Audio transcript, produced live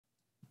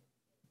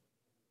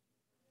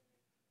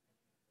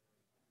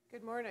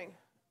Good morning.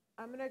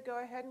 I'm going to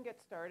go ahead and get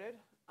started.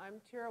 I'm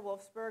Tyra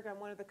Wolfsberg. I'm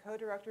one of the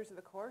co-directors of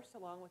the course,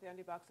 along with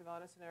Andy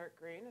Boxavanis and Eric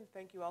Green, and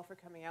thank you all for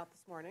coming out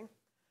this morning.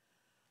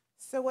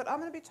 So what I'm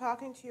going to be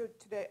talking to you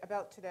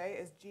about today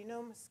is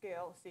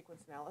genome-scale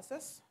sequence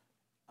analysis.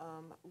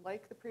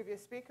 Like the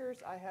previous speakers,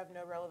 I have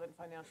no relevant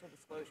financial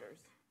disclosures.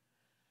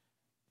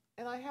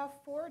 And I have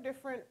four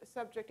different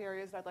subject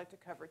areas I'd like to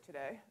cover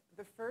today.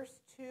 The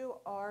first two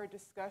are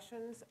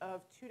discussions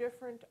of two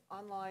different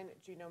online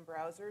genome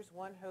browsers,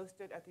 one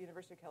hosted at the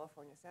University of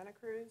California, Santa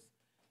Cruz,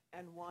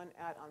 and one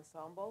at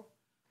Ensemble.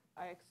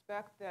 I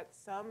expect that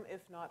some,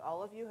 if not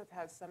all of you, have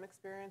had some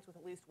experience with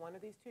at least one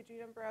of these two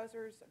genome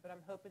browsers, but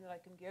I'm hoping that I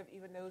can give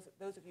even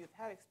those of you who've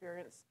had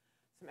experience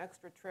some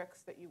extra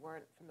tricks that you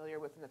weren't familiar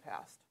with in the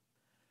past.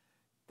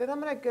 Then I'm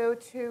going to go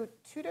to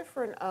two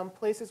different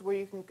places where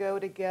you can go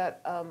to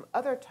get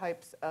other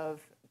types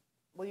of,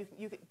 where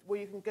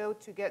you can go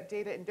to get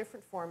data in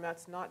different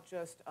formats, not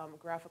just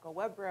graphical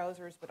web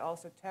browsers, but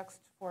also text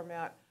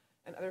format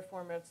and other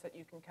formats that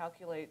you can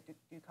calculate,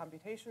 do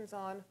computations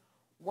on.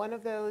 One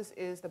of those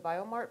is the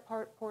Biomart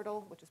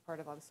portal, which is part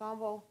of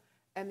Ensemble,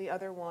 and the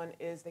other one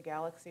is the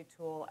Galaxy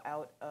tool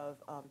out of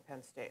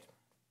Penn State.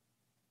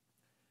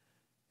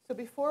 So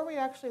before we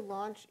actually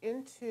launch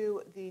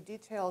into the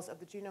details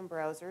of the genome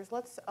browsers,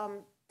 let's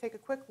take a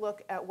quick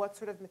look at what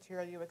sort of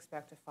material you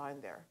expect to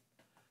find there.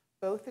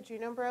 Both the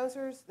genome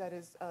browsers, that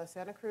is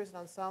Santa Cruz and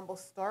Ensemble,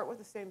 start with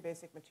the same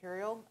basic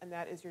material, and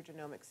that is your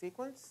genomic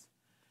sequence.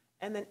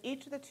 And then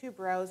each of the two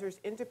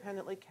browsers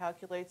independently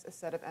calculates a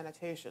set of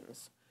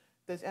annotations.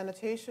 Those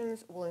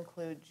annotations will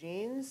include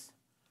genes,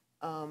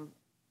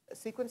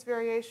 sequence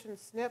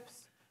variations,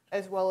 SNPs,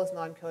 as well as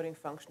non-coding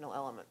functional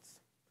elements,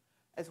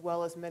 as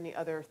well as many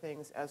other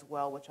things as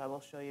well, which I will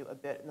show you a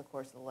bit in the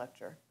course of the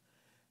lecture.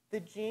 The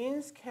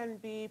genes can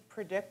be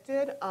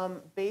predicted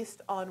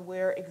based on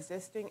where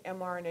existing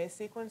mRNA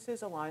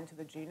sequences align to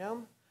the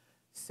genome.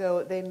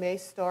 So they may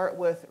start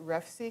with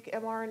RefSeq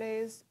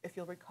mRNAs. If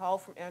you'll recall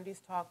from Andy's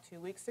talk 2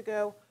 weeks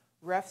ago,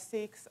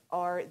 RefSeqs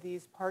are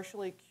these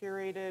partially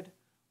curated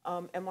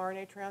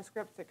mRNA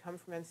transcripts that come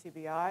from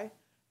NCBI.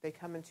 They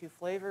come in two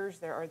flavors.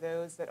 There are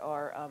those that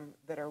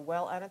are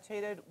well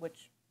annotated,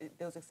 which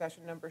those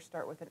accession numbers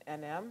start with an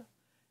NM,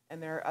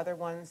 and there are other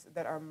ones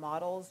that are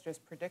models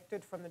just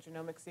predicted from the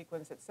genomic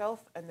sequence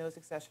itself, and those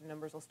accession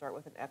numbers will start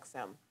with an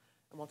XM.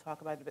 And we'll talk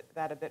about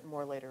that a bit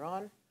more later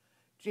on.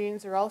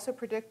 Genes are also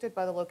predicted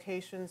by the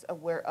locations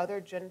of where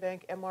other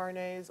GenBank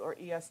mRNAs or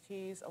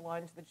ESTs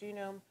align to the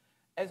genome,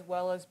 as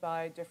well as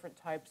by different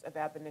types of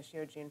ab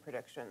initio gene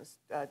predictions,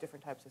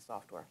 different types of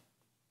software.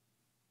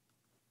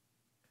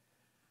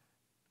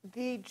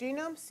 The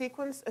genome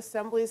sequence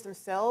assemblies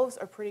themselves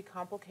are pretty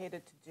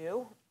complicated to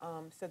do.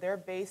 So they're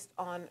based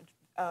on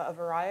a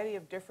variety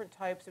of different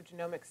types of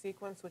genomic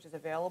sequence, which is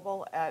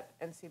available at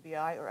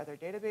NCBI or other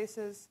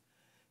databases.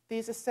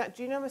 These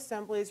genome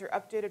assemblies are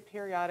updated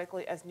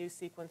periodically as new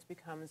sequence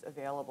becomes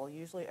available,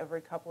 usually every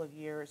couple of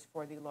years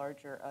for the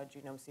larger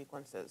genome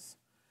sequences.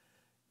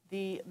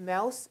 The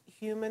mouse,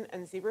 human,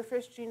 and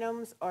zebrafish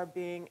genomes are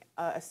being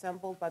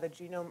assembled by the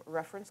Genome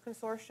Reference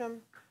Consortium,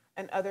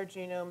 and other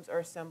genomes are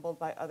assembled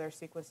by other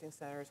sequencing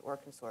centers or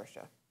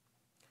consortia.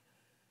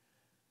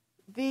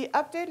 The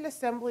updated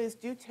assemblies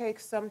do take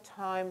some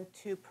time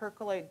to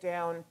percolate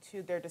down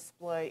to their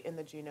display in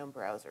the genome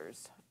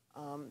browsers.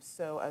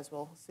 So as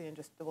we'll see in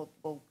just,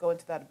 we'll go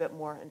into that a bit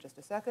more in just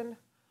a second.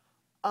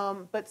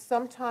 But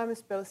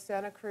sometimes both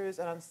Santa Cruz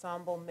and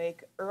Ensemble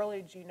make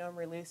early genome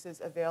releases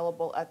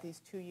available at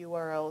these two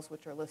URLs,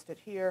 which are listed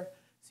here.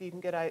 So you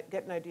can get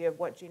an idea of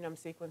what genome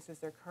sequences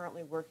they're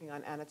currently working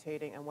on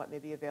annotating and what may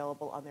be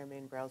available on their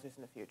main browsers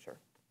in the future.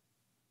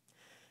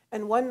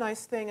 And one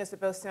nice thing is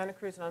that both Santa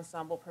Cruz and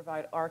Ensemble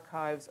provide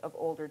archives of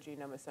older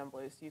genome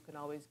assemblies, so you can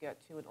always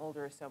get to an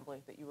older assembly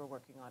that you were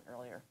working on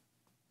earlier.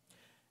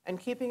 And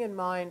keeping in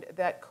mind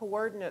that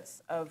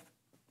coordinates of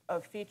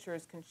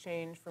features can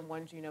change from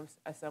one genome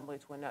assembly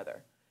to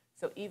another.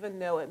 So even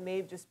though it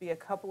may just be a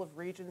couple of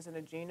regions in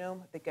a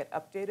genome that get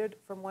updated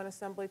from one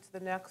assembly to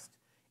the next,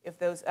 if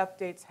those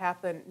updates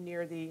happen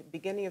near the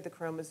beginning of the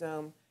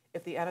chromosome,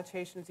 if the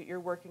annotations that you're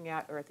working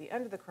at are at the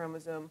end of the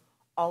chromosome,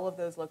 all of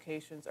those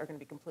locations are going to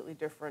be completely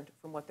different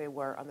from what they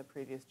were on the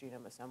previous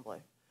genome assembly.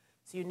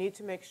 So you need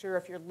to make sure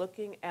if you're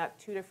looking at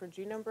two different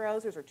genome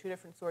browsers or two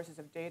different sources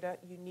of data,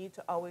 you need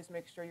to always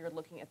make sure you're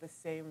looking at the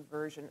same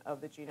version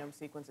of the genome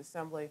sequence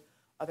assembly.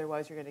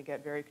 Otherwise, you're going to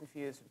get very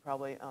confused and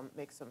probably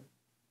make some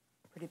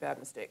pretty bad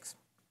mistakes.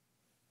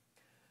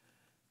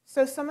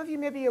 So some of you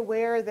may be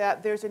aware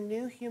that there's a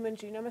new human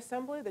genome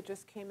assembly that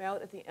just came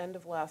out at the end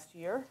of last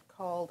year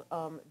called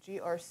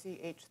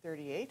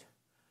GRCH38.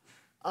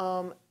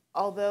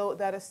 Although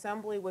that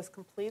assembly was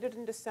completed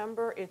in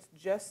December, it's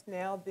just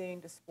now being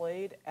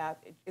displayed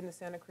in the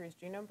Santa Cruz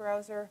genome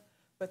browser,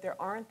 but there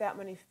aren't that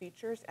many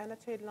features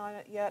annotated on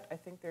it yet. I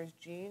think there's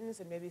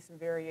genes and maybe some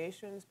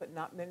variations, but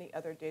not many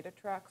other data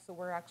tracks, so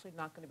we're actually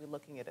not going to be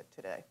looking at it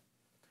today.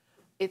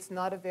 It's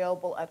not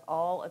available at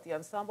all at the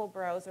Ensemble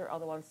browser,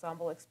 although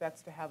Ensemble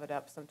expects to have it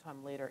up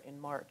sometime later in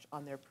March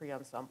on their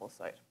pre-Ensemble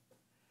site.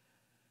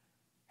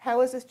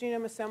 How is this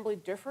genome assembly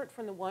different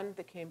from the one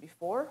that came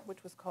before,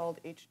 which was called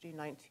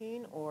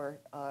HG19 or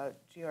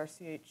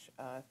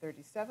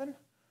GRCH37?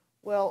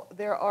 Well,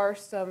 there are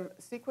some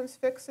sequence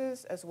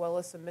fixes as well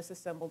as some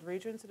misassembled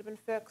regions that have been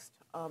fixed,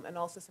 and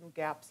also some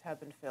gaps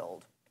have been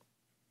filled.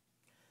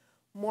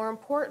 More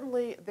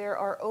importantly, there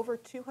are over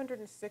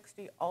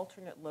 260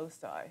 alternate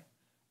loci.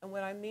 And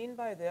what I mean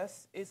by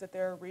this is that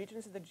there are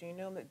regions of the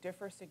genome that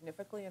differ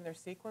significantly in their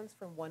sequence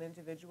from one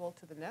individual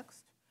to the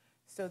next.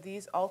 So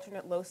these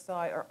alternate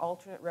loci are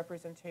alternate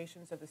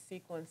representations of the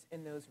sequence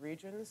in those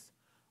regions.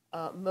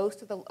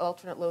 Most of the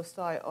alternate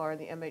loci are in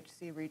the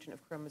MHC region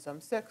of chromosome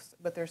 6,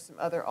 but there's some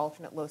other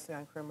alternate loci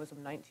on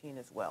chromosome 19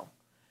 as well.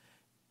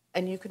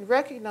 And you can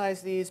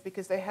recognize these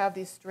because they have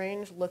these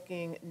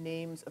strange-looking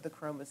names of the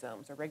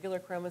chromosomes. A regular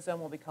chromosome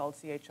will be called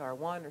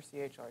CHR1 or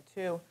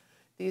CHR2.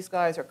 These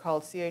guys are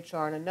called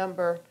CHR and a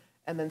number,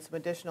 and then some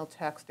additional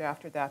text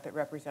after that that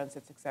represents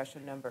its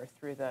accession number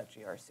through the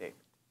GRC.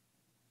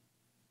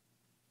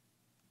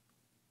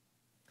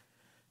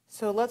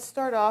 So let's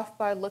start off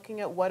by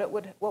looking at what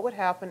would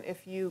happen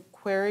if you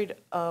queried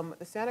the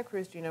Santa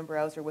Cruz Genome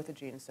Browser with a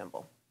gene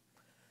symbol.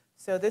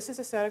 So this is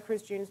a Santa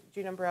Cruz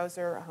Genome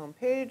Browser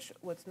homepage.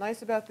 What's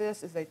nice about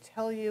this is they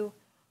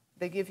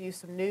give you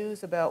some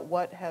news about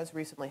what has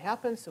recently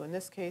happened. So in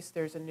this case,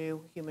 there's a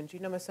new human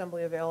genome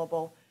assembly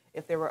available.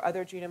 If there were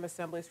other genome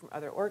assemblies from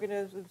other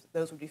organisms,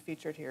 those would be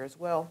featured here as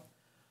well.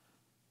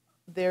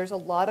 There's a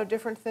lot of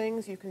different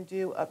things you can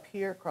do up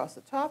here across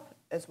the top,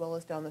 as well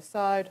as down the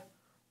side.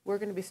 We're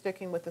going to be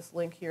sticking with this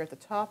link here at the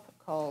top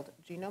called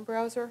Genome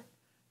Browser.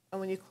 And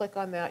when you click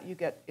on that, you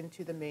get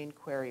into the main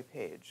query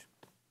page.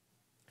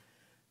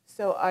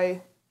 So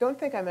I don't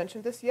think I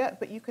mentioned this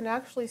yet, but you can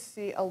actually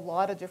see a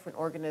lot of different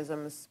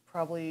organisms,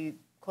 probably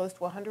close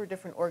to 100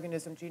 different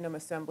organism genome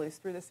assemblies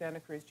through the Santa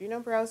Cruz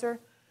Genome Browser.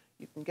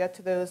 You can get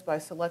to those by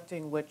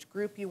selecting which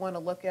group you want to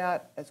look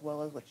at, as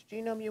well as which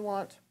genome you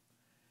want.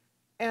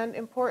 And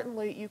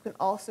importantly, you can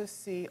also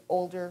see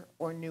older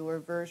or newer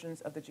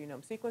versions of the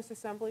genome sequence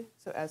assembly.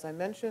 So as I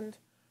mentioned,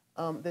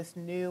 this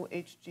new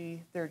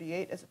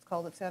HG38, as it's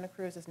called at Santa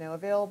Cruz, is now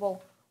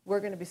available. We're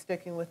going to be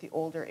sticking with the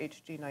older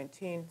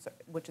HG19,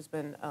 which has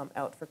been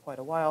out for quite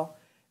a while.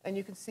 And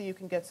you can see you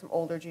can get some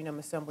older genome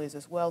assemblies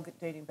as well,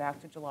 dating back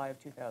to July of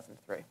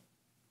 2003.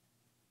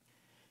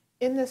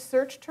 In this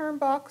search term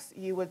box,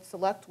 you would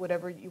select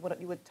whatever you want.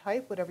 You would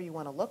type whatever you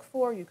want to look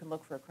for. You can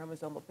look for a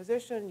chromosomal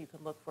position. You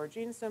can look for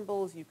gene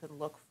symbols. You can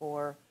look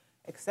for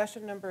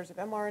accession numbers of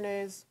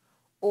mRNAs.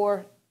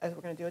 Or, as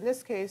we're going to do in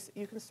this case,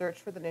 you can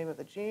search for the name of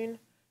the gene.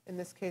 In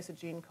this case, a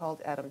gene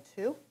called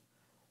ADAM2.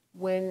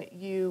 When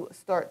you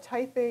start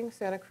typing,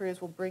 Santa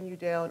Cruz will bring you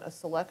down a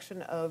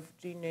selection of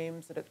gene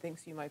names that it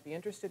thinks you might be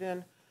interested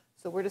in.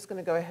 So we're just going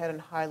to go ahead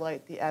and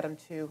highlight the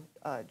ADAM2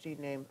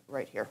 gene name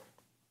right here.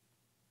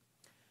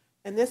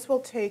 And this will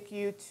take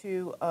you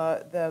to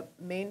the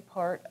main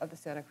part of the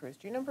Santa Cruz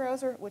Genome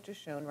Browser, which is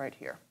shown right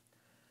here.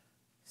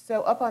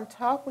 So up on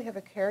top, we have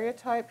a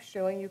karyotype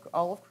showing you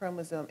all of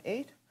chromosome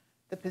 8.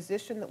 The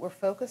position that we're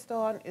focused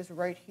on is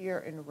right here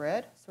in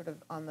red, sort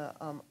of on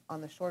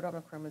the short arm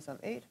of chromosome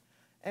 8.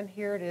 And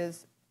here it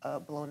is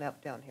blown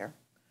up down here.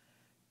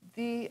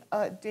 The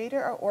data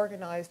are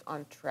organized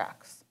on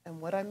tracks.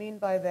 And what I mean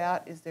by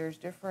that is there's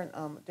different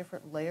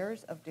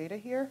layers of data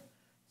here.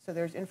 So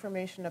there's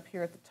information up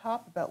here at the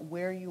top about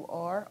where you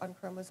are on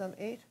chromosome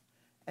 8.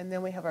 And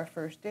then we have our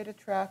first data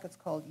track. It's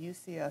called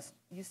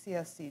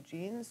UCSC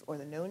genes, or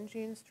the known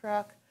genes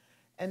track.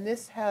 And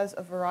this has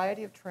a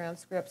variety of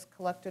transcripts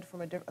collected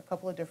from a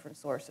couple of different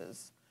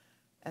sources.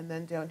 And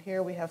then down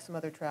here we have some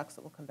other tracks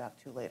that we'll come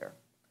back to later.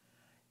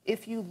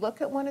 If you look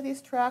at one of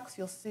these tracks,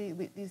 you'll see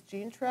these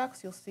gene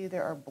tracks, you'll see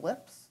there are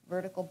blips,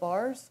 vertical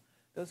bars.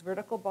 Those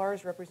vertical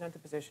bars represent the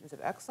positions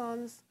of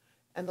exons,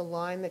 and the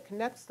line that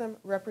connects them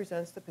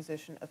represents the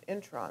position of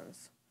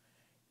introns.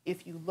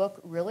 If you look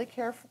really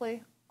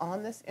carefully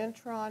on this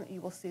intron, you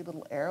will see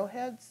little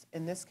arrowheads.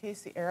 In this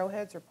case, the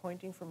arrowheads are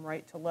pointing from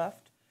right to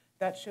left.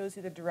 That shows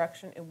you the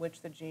direction in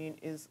which the gene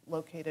is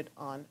located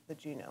on the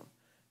genome.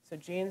 So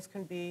genes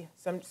can be,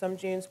 some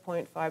genes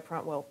point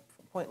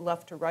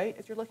left to right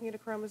as you're looking at a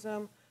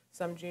chromosome.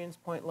 Some genes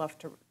point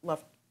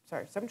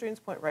some genes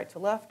point right to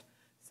left.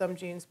 Some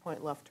genes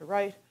point left to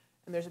right.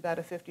 And there's about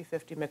a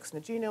 50-50 mix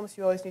in the genome, so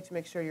you always need to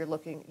make sure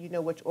you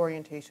know which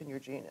orientation your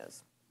gene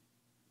is.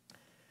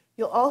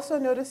 You'll also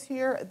notice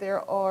here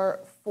there are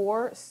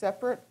 4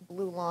 separate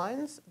blue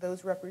lines.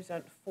 Those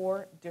represent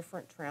 4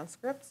 different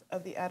transcripts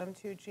of the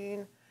ADAM2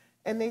 gene,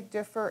 and they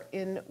differ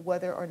in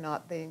whether or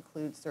not they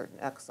include certain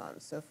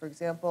exons. So for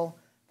example,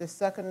 the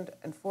second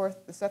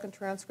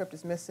transcript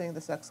is missing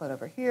this exon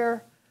over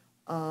here.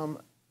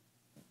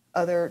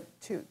 Other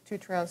two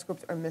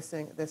transcripts are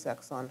missing this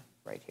exon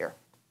right here.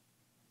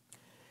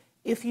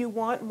 If you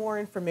want more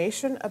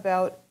information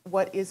about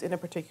what is in a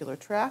particular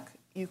track,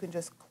 you can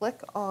just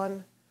click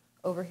on,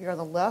 over here on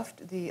the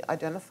left, the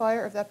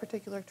identifier of that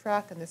particular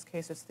track. In this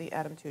case, it's the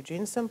ADAM2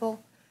 gene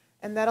symbol.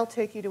 And that'll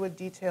take you to a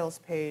details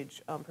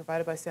page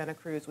provided by Santa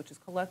Cruz, which has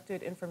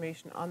collected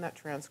information on that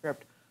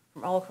transcript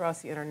from all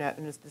across the internet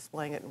and is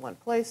displaying it in one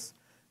place.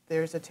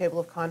 There's a table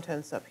of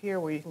contents up here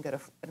where you can get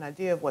an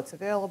idea of what's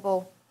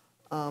available.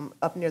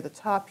 Up near the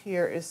top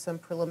here is some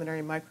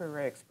preliminary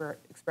microarray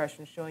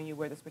expression showing you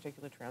where this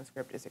particular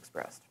transcript is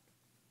expressed.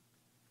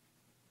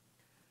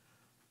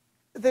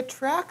 The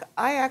track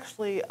I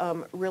actually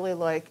really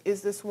like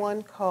is this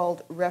one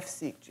called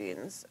RefSeq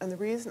genes. And the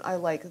reason I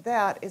like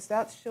that is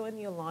that's showing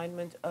the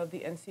alignment of the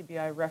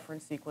NCBI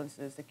reference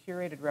sequences, the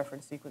curated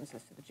reference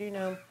sequences to the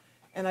genome.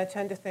 And I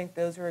tend to think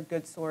those are a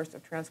good source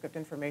of transcript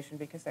information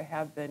because they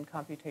have been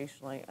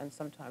computationally and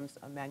sometimes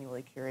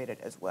manually curated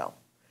as well.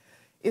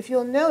 If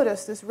you'll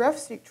notice, this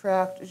RefSeq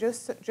tract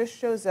just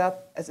shows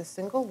up as a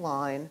single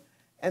line,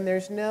 and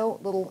there's no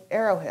little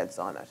arrowheads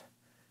on it.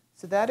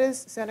 So that is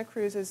Santa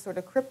Cruz's sort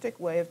of cryptic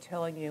way of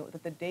telling you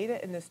that the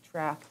data in this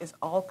track is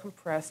all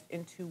compressed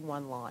into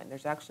one line.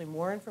 There's actually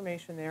more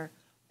information there,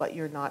 but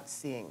you're not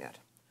seeing it.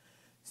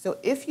 So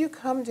if you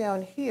come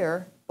down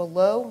here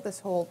below this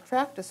whole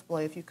track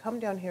display, if you come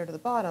down here to the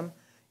bottom,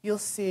 you'll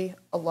see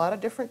a lot of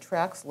different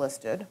tracks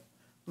listed.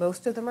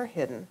 Most of them are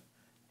hidden.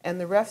 And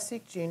the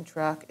RefSeq gene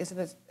track is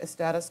in a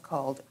status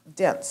called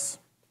dense.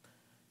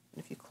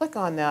 And if you click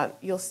on that,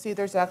 you'll see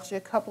there's actually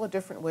a couple of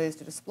different ways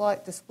to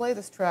display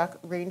this track,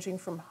 ranging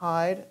from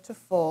hide to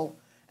full,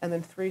 and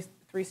then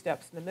three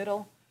steps in the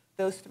middle.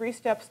 Those 3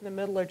 steps in the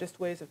middle are just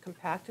ways of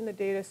compacting the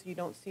data so you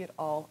don't see it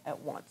all at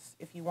once.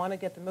 If you want to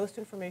get the most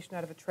information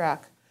out of a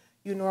track,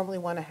 you normally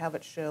want to have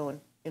it shown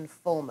in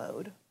full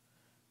mode.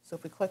 So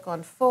if we click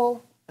on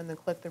full and then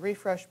click the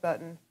refresh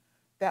button,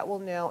 that will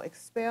now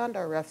expand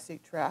our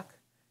RefSeq track.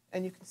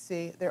 And you can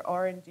see there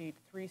are indeed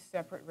 3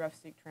 separate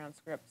RefSeq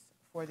transcripts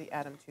for the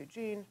ADAM2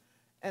 gene,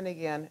 and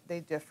again, they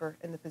differ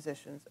in the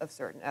positions of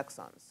certain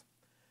exons.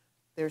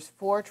 There's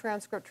 4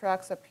 transcript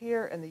tracks up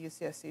here in the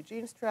UCSC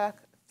genes track,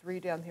 3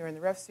 down here in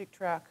the RefSeq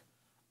track.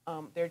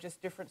 They're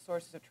just different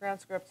sources of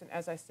transcripts, and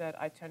as I said,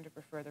 I tend to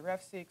prefer the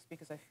RefSeqs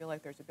because I feel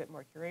like there's a bit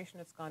more curation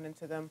that's gone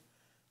into them.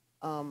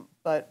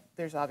 But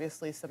there's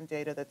obviously some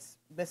data that's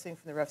missing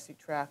from the RefSeq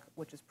track,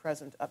 which is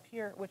present up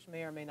here, which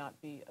may or may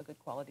not be a good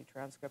quality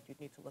transcript.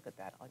 You'd need to look at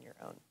that on your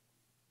own.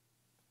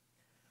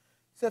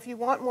 So if you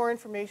want more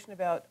information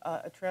about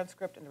a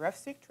transcript in the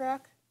RefSeq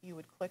track, you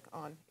would click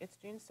on its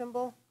gene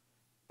symbol.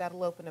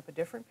 That'll open up a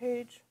different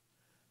page.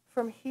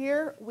 From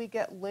here, we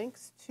get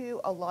links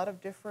to a lot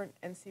of different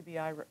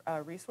NCBI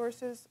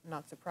resources,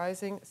 not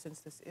surprising since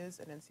this is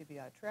an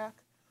NCBI track.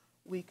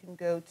 We can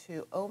go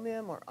to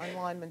OMIM, or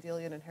Unlined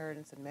Mendelian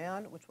Inheritance in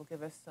Man, which will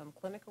give us some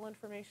clinical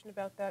information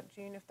about that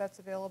gene if that's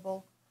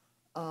available.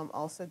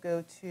 Also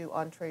go to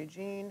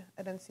EntreGene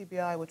at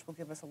NCBI, which will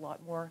give us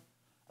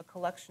a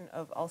collection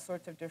of all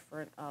sorts of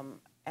different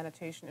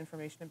annotation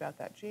information about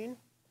that gene.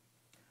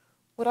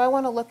 What I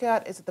want to look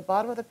at is at the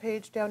bottom of the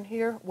page down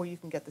here where you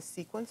can get the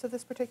sequence of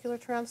this particular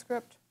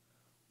transcript.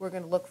 We're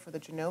going to look for the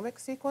genomic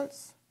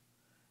sequence.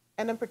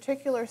 And in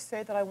particular,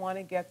 say that I want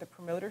to get the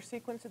promoter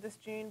sequence of this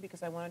gene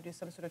because I want to do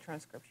some sort of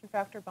transcription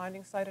factor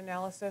binding site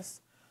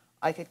analysis.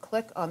 I could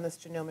click on this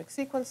genomic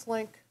sequence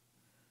link,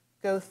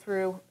 go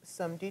through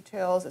some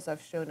details as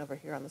I've shown over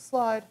here on the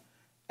slide,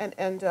 and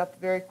end up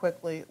very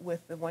quickly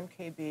with the 1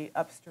 KB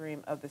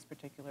upstream of this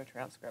particular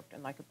transcript.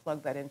 And I could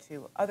plug that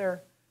into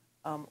other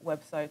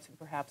websites and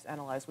perhaps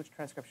analyze which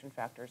transcription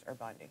factors are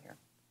binding here.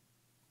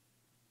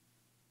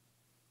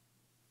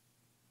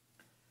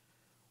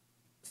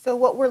 So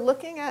what we're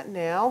looking at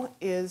now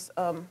is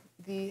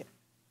the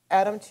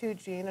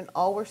ADAM2 gene, and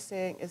all we're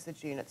seeing is the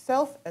gene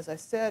itself. As I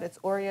said, it's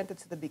oriented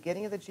to the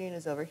beginning of the gene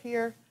is over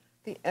here.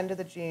 The end of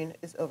the gene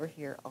is over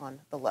here on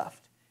the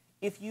left.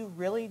 If you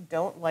really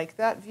don't like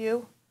that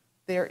view,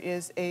 there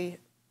is a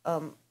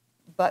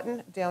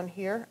button down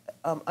here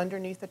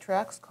underneath the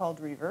tracks called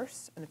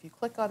reverse. And if you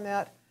click on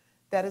that,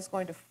 that is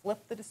going to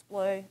flip the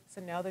display. So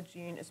now the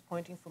gene is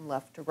pointing from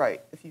left to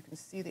right. If you can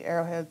see the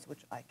arrowheads,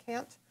 which I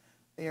can't,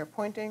 they are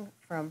pointing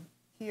from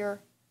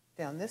here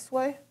down this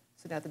way.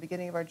 So now the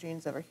beginning of our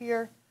gene's over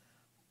here.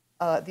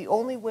 The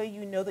only way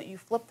you know that you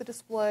flip the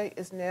display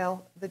is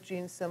now the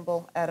gene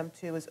symbol,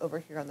 ADAM2, is over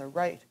here on the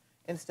right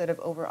instead of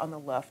over on the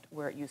left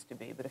where it used to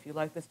be. But if you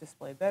like this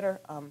display better,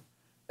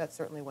 that's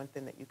certainly one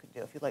thing that you can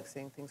do if you like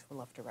seeing things from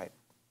left to right.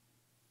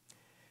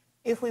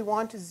 If we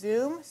want to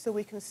zoom so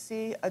we can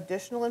see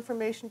additional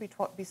information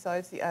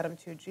besides the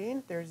ADAM2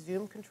 gene, there's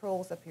zoom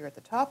controls up here at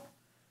the top,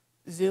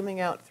 zooming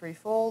out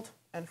threefold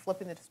and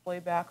flipping the display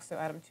back so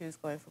ADAM2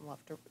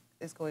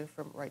 is going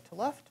from right to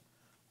left.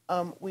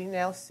 We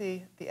now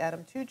see the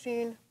ADAM2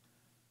 gene,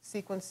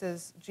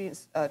 sequences,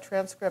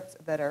 transcripts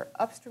that are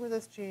upstream of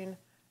this gene,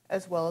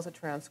 as well as a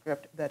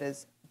transcript that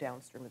is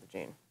downstream of the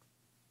gene.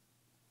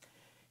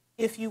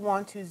 If you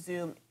want to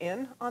zoom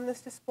in on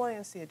this display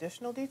and see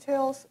additional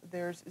details,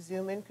 there's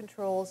zoom in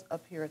controls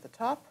up here at the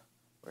top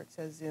where it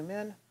says zoom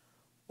in.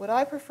 What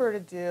I prefer to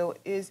do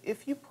is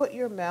if you put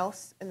your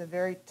mouse in the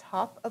very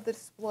top of the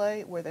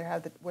display where they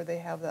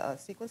have the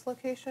sequence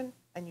location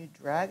and you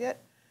drag it,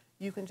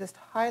 you can just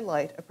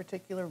highlight a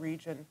particular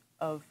region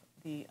of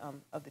the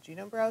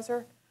genome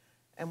browser.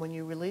 And when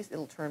you release,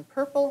 it'll turn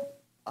purple.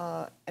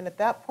 And at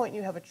that point,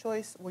 you have a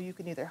choice where you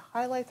can either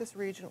highlight this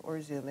region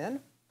or zoom in.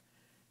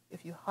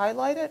 If you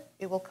highlight it,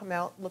 it will come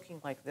out looking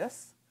like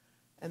this.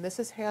 And this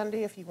is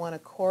handy if you want to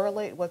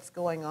correlate what's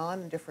going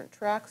on in different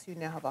tracks. You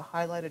now have a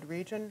highlighted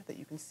region that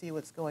you can see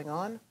what's going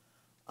on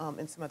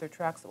in some other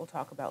tracks that we'll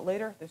talk about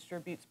later. This sure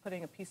beats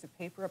putting a piece of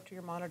paper up to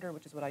your monitor,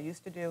 which is what I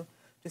used to do,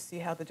 to see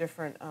how the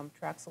different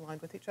tracks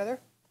aligned with each other.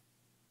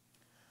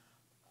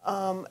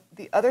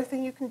 The other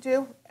thing you can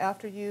do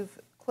after you've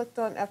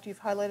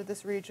highlighted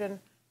this region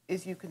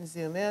is you can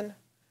zoom in.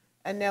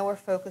 And now we're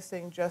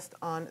focusing just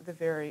on the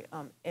very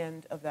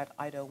end of that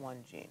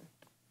IDO1 gene.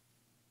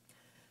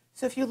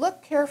 So if you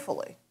look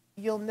carefully,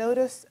 you'll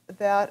notice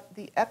that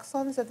the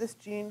exons of this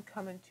gene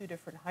come in two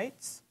different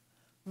heights.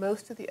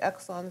 Most of the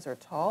exons are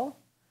tall,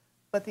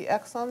 but the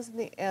exons in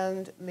the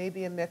end may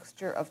be a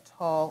mixture of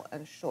tall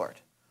and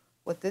short.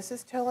 What this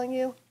is telling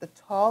you, the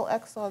tall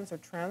exons are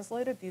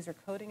translated. These are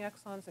coding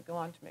exons that go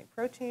on to make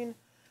protein.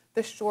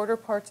 The shorter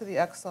parts of the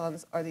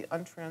exons are the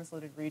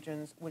untranslated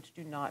regions, which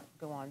do not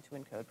go on to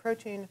encode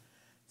protein.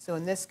 So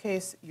in this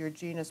case, your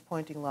gene is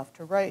pointing left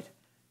to right.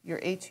 Your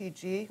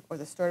ATG, or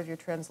the start of your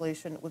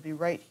translation, would be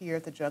right here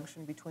at the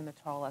junction between the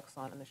tall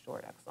exon and the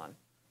short exon.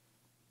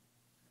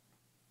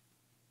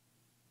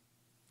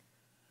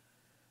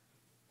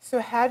 So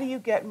how do you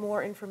get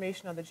more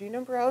information on the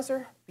genome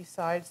browser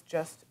besides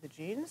just the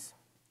genes?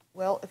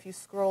 Well, if you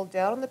scroll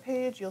down on the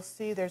page, you'll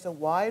see there's a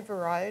wide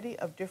variety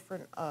of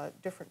different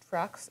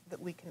tracks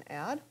that we can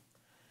add.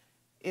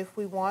 If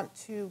we want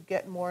to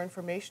get more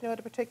information about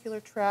a particular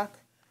track,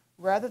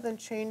 rather than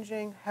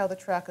changing how the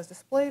track is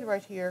displayed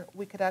right here,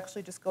 we could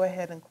actually just go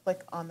ahead and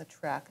click on the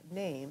track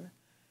name.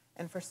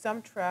 And for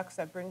some tracks,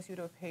 that brings you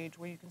to a page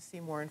where you can see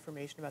more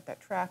information about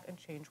that track and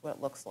change what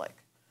it looks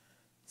like.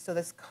 So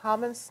this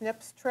common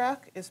SNPs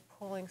track is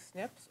pulling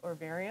SNPs or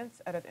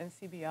variants out of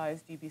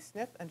NCBI's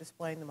dbSNP and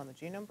displaying them on the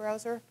genome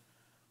browser.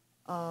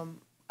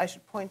 I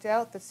should point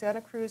out that Santa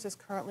Cruz is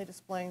currently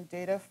displaying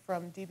data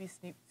from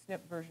dbSNP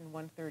version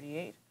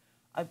 138.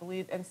 I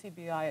believe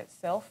NCBI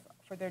itself,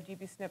 for their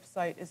dbSNP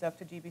site, is up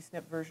to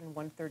dbSNP version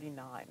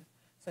 139.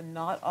 So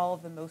not all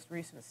of the most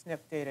recent SNP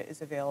data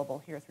is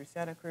available here through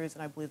Santa Cruz,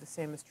 and I believe the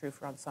same is true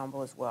for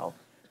Ensemble as well.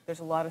 There's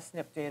a lot of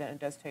SNP data, and it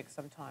does take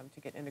some time to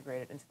get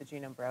integrated into the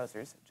genome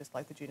browsers, just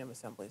like the genome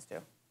assemblies do.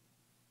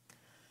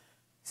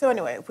 So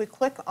anyway, if we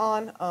click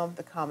on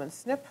the common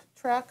SNP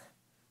track,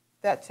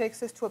 that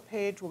takes us to a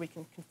page where we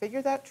can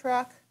configure that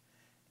track.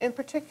 In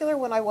particular,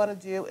 what I want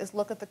to do is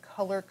look at the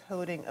color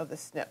coding of the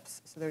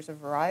SNPs. So there's a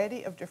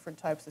variety of different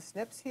types of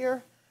SNPs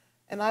here,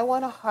 and I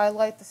want to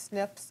highlight the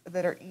SNPs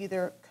that are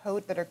either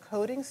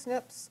coding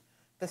SNPs.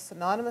 The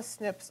synonymous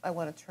SNPs I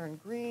want to turn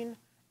green,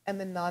 and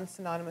the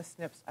non-synonymous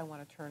SNPs I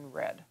want to turn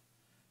red.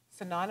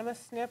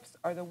 Synonymous SNPs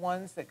are the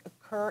ones that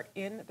occur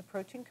in the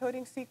protein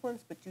coding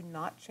sequence but do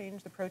not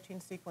change the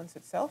protein sequence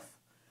itself,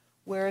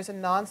 whereas a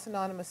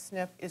non-synonymous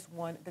SNP is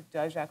one that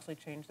does actually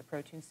change the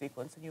protein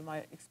sequence, and you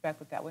might expect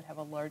that that would have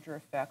a larger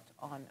effect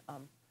on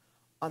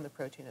the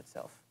protein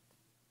itself.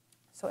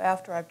 So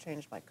after I've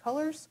changed my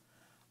colors,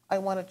 I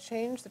want to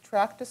change the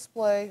track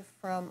display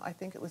from, I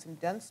think it was in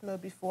dense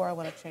mode before, I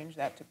want to change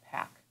that to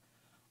pack.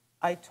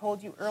 I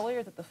told you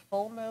earlier that the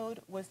full mode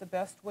was the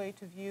best way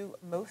to view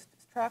most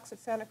tracks at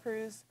Santa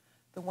Cruz.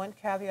 The one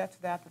caveat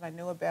to that I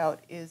know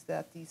about is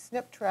that the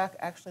SNP track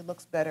actually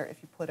looks better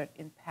if you put it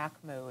in pack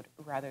mode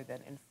rather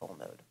than in full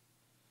mode.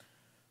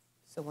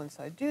 So once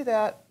I do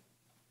that,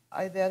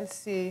 I then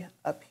see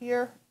up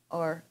here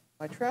are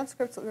my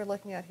transcripts that we were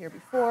looking at here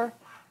before,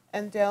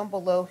 and down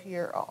below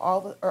here are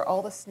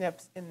all the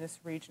SNPs in this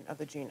region of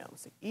the genome.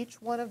 So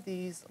each one of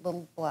these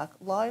little black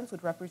lines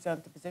would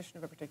represent the position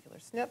of a particular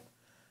SNP.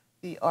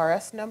 The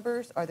RS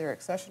numbers are their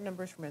accession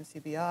numbers from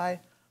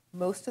NCBI.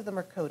 Most of them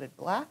are coded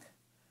black,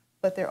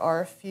 but there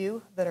are a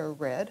few that are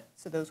red,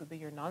 so those would be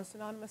your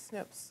non-synonymous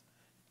SNPs,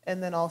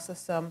 and then also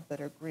some that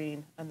are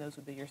green, and those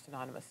would be your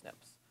synonymous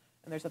SNPs.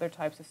 And there's other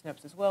types of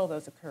SNPs as well.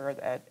 Those occur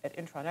at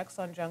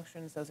intron-exon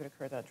junctions, those that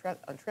occur at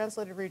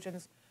untranslated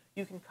regions.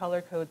 You can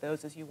color code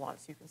those as you want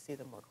so you can see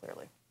them more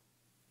clearly.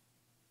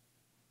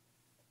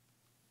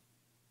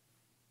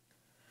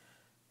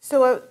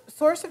 So a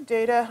source of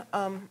data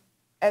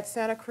at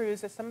Santa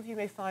Cruz that some of you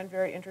may find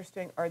very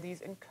interesting are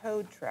these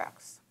ENCODE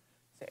tracks.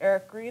 So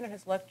Eric Green in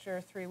his lecture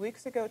 3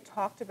 weeks ago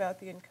talked about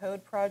the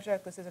ENCODE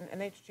project. This is an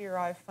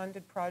NHGRI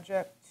funded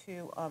project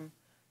to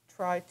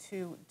try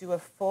to do a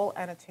full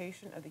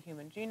annotation of the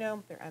human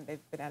genome. They've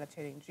been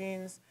annotating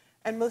genes,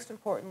 and most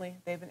importantly,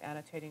 they've been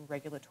annotating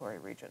regulatory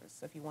regions.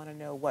 So if you want to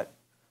know what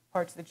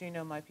parts of the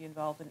genome might be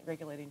involved in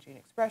regulating gene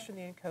expression,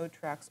 the ENCODE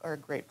tracks are a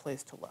great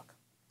place to look.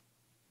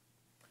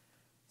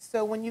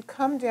 So when you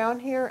come down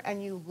here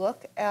and you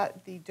look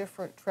at the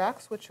different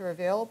tracks which are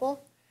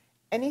available,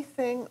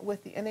 anything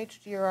with the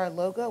NHGRI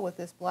logo with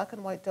this black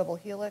and white double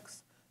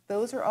helix,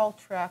 those are all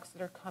tracks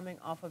that are coming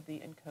off of the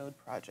ENCODE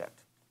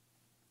project.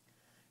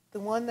 The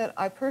one that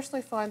I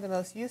personally find the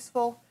most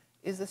useful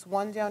is this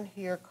one down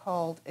here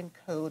called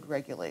ENCODE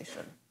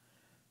regulation.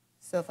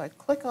 So if I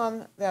click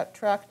on that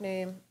track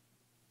name,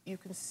 you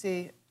can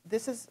see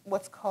this is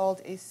what's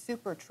called a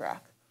super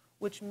track,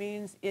 which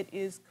means it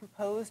is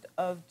composed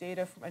of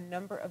data from a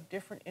number of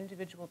different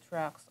individual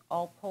tracks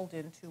all pulled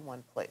into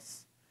one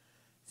place.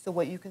 So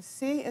what you can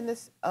see in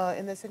this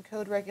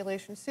encode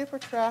regulation super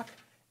track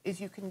is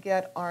you can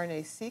get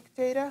RNA-seq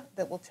data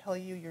that will tell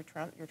you your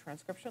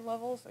transcription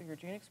levels or your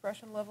gene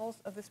expression levels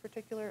of this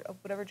particular, of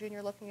whatever gene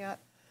you're looking at.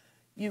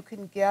 You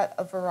can get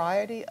a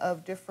variety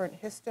of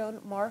different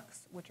histone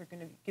marks, which are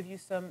going to give you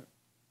some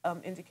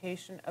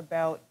indication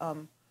about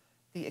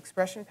the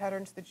expression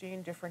patterns of the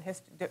gene,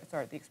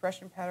 the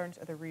expression patterns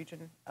of the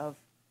region of,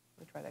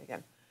 let me try that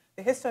again.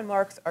 The histone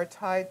marks are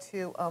tied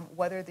to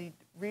whether the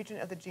region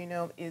of the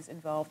genome is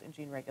involved in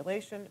gene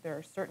regulation. There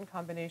are certain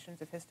combinations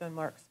of histone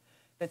marks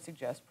that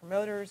suggest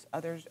promoters,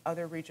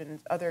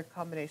 other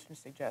combinations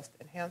suggest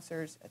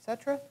enhancers,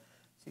 etc.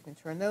 So you can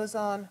turn those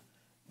on.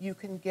 You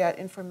can get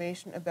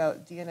information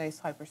about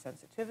DNase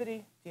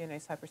hypersensitivity.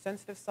 DNase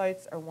hypersensitive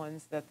sites are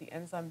ones that the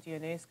enzyme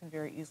DNase can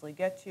very easily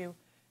get to.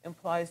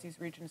 Implies these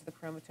regions of the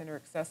chromatin are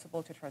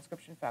accessible to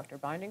transcription factor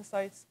binding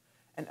sites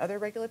and other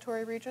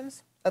regulatory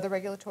regions, other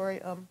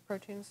regulatory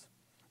proteins.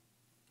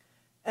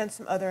 And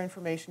some other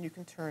information you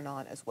can turn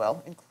on as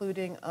well,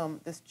 including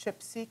this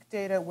ChIP-seq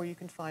data where you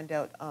can find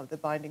out the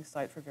binding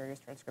site for various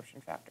transcription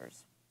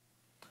factors.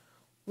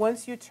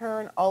 Once you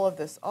turn all of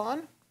this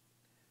on,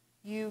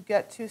 you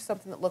get to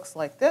something that looks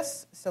like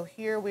this. So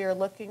here we are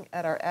looking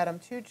at our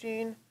ADAM2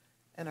 gene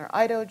and our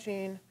IDO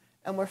gene,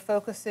 and we're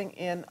focusing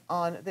in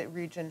on the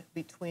region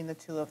between the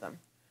two of them.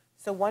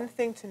 So one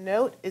thing to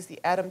note is the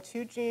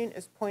ADAM2 gene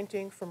is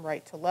pointing from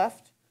right to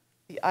left.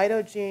 The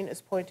IDO gene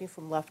is pointing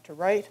from left to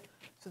right.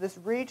 So this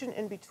region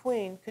in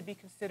between could be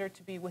considered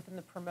to be within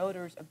the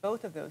promoters of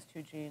both of those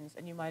two genes,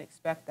 and you might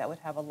expect that would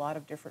have a lot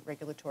of different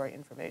regulatory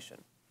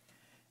information.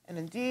 And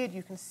indeed,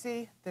 you can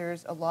see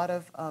there's a lot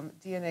of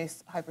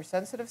DNA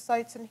hypersensitive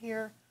sites in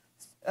here,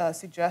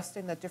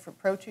 suggesting that different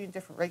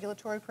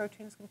regulatory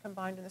proteins can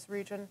combine in this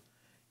region.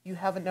 You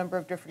have a number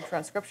of different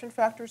transcription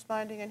factors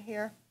binding in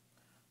here.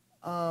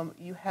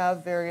 You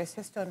have various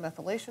histone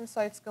methylation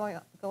sites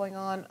going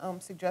on,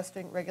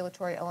 suggesting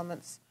regulatory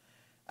elements.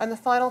 And the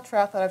final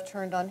track that I've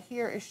turned on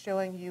here is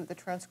showing you the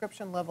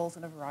transcription levels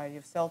in a variety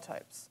of cell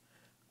types.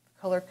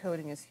 The color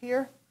coding is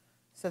here.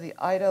 So the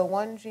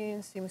IDO1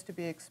 gene seems to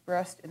be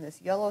expressed in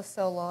this yellow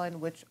cell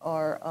line, which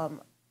are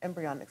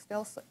embryonic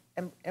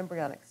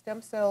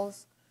stem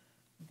cells.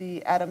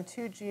 The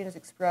ADAM2 gene is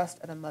expressed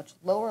at a much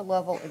lower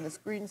level in this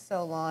green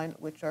cell line,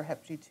 which are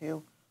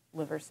HepG2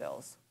 liver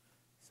cells.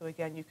 So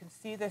again, you can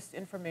see this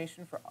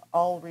information for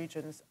all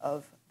regions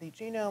of the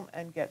genome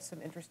and get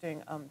some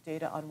interesting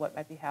data on what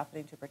might be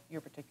happening to your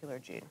particular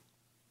gene.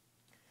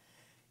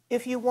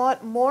 If you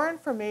want more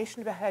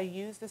information about how to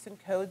use this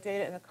encode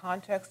data in the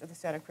context of the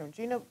Santa Cruz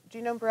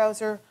Genome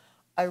Browser,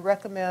 I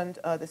recommend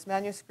this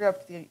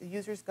manuscript, the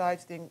User's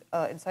Guide to the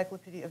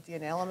Encyclopedia of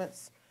DNA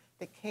Elements,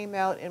 that came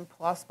out in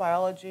PLOS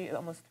Biology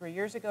almost 3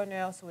 years ago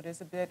now, so it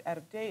is a bit out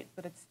of date,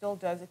 but it still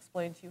does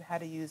explain to you how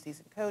to use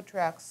these encode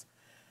tracks.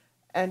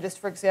 And just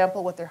for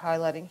example, what they're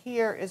highlighting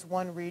here is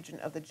one region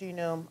of the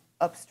genome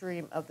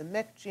upstream of the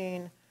MYC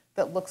gene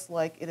that looks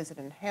like it is an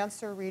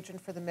enhancer region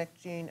for the MYC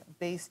gene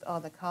based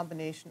on the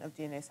combination of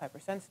DNase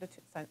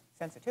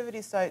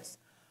hypersensitivity sites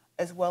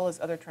as well as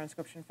other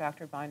transcription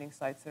factor binding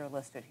sites that are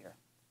listed here.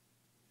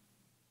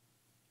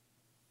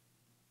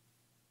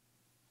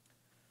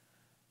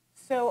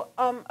 So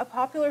a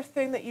popular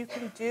thing that you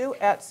can do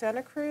at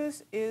Santa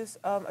Cruz is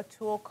a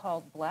tool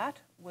called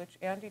BLAT, which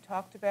Andy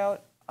talked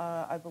about,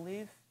 I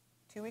believe,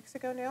 2 weeks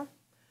ago now.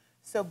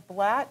 So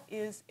BLAT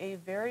is a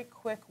very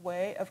quick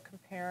way of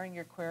comparing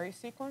your query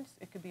sequence.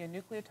 It could be a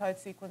nucleotide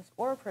sequence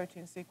or a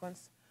protein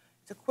sequence.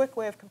 It's a quick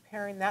way of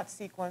comparing that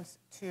sequence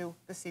to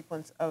the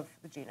sequence of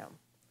the genome.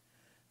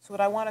 So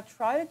what I want to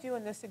try to do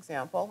in this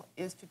example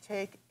is to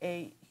take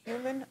a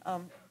human,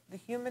 the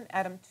human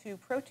ADAM2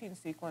 protein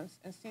sequence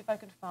and see if I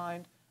can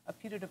find a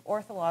putative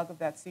ortholog of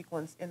that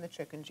sequence in the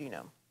chicken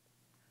genome.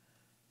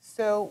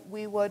 So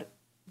we would,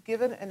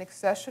 given an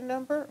accession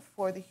number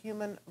for the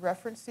human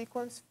reference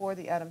sequence for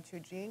the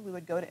ADAM2 gene, we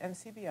would go to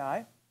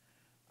NCBI,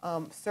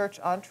 search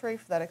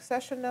Entrez for that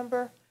accession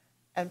number,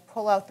 and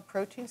pull out the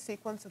protein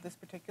sequence of this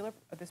particular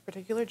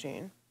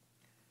gene.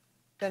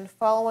 Then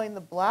following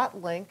the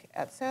BLAT link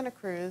at Santa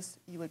Cruz,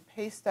 you would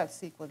paste that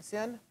sequence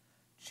in,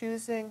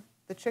 choosing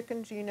the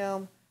chicken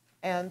genome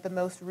and the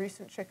most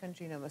recent chicken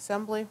genome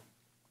assembly.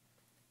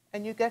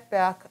 And you get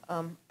back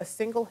a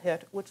single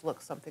hit, which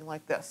looks something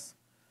like this.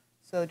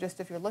 So just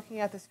if you're looking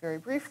at this very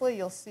briefly,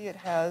 you'll see it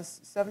has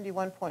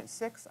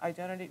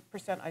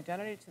 71.6%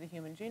 identity to the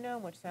human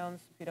genome, which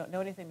sounds, if you don't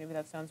know anything, maybe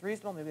that sounds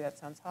reasonable, maybe that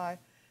sounds high.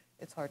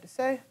 It's hard to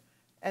say.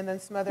 And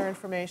then some other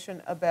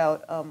information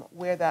about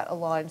where that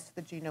aligns to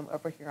the genome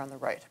over here on the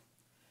right.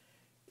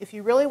 If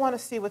you really want to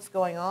see what's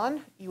going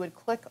on, you would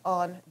click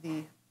on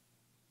the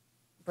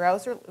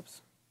browser,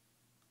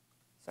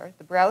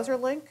 the browser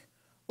link,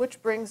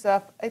 which brings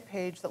up a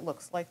page that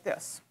looks like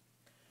this.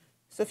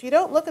 So if you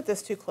don't look at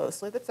this too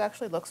closely, this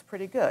actually looks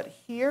pretty good.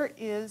 Here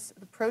is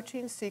the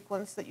protein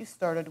sequence that you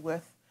started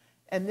with,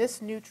 And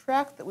this new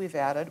track that we've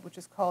added, which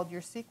is called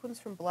your sequence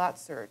from Blatt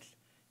search,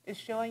 is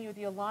showing you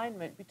the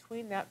alignment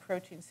between that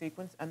protein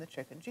sequence and the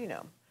chicken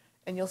genome.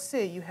 And you'll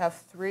see you have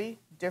 3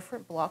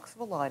 different blocks of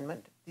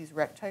alignment. These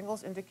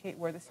rectangles indicate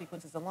where the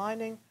sequence is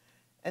aligning,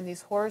 and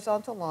these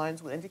horizontal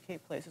lines will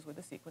indicate places where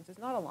the sequence is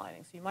not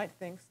aligning. So you might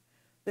think,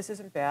 this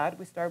isn't bad.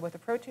 We started with a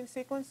protein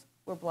sequence.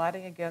 We're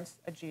blatting against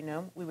a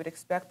genome. We would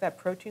expect that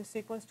protein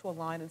sequence to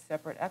align in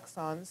separate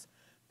exons.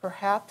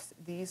 Perhaps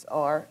these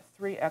are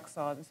 3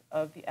 exons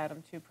of the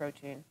ADAM2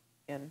 protein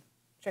in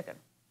chicken.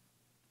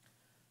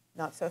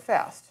 Not so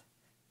fast.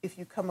 If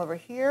you come over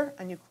here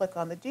and you click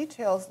on the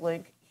details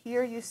link,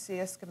 here you see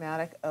a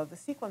schematic of the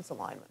sequence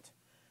alignment.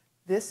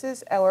 This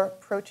is our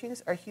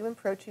proteins, our human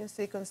protein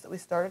sequence that we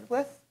started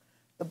with.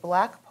 The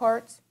black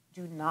parts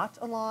do not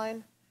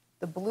align.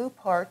 The blue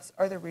parts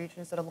are the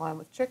regions that align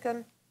with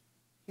chicken.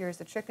 Here's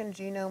the chicken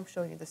genome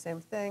showing you the same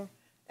thing.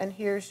 And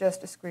here's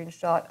just a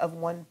screenshot of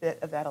 1 bit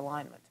of that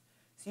alignment.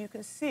 So you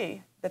can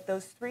see that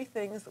those 3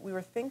 things that we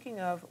were thinking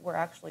of were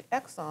actually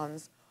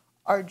exons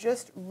are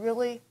just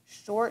really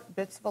short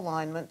bits of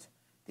alignment.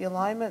 The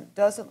alignment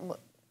doesn't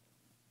look,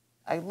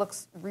 it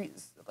looks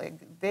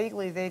like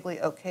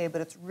vaguely okay, but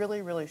it's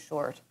really, really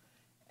short.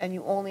 And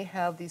you only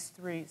have these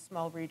 3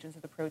 small regions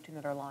of the protein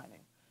that are aligning.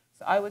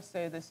 So I would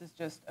say this is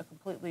just a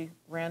completely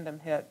random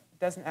hit. It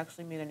doesn't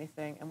actually mean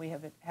anything, and we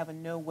have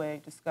in no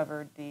way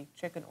discovered the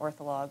chicken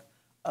ortholog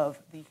of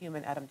the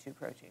human ADAM2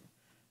 protein.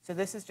 So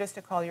this is just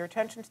to call your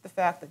attention to the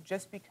fact that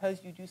just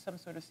because you do some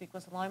sort of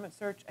sequence alignment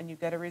search and you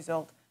get a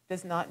result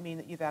does not mean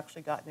that you've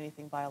actually gotten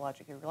anything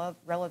biologically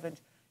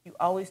relevant. You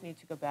always need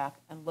to go back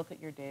and look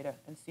at your data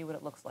and see what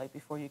it looks like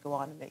before you go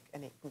on and make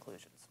any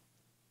conclusions.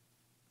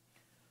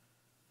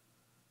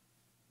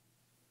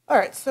 All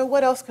right, so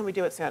what else can we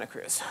do at Santa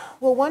Cruz?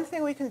 Well, one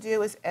thing we can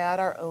do is add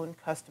our own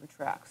custom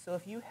tracks. So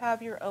if you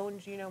have your own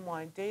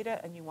genome-wide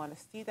data and you want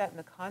to see that in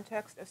the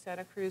context of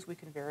Santa Cruz, we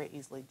can very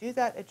easily do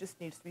that. It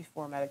just needs to be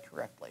formatted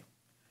correctly.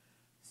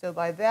 So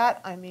by that,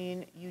 I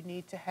mean you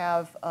need to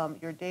have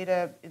your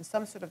data in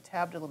some sort of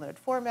tab-delimited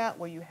format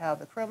where you have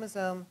the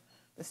chromosome,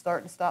 the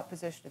start and stop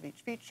position of each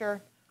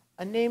feature,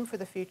 a name for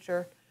the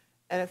feature,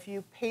 and if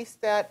you paste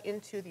that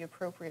into the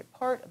appropriate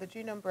part of the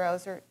genome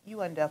browser,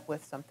 you end up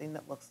with something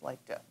that looks like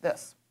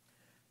this.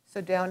 So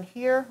down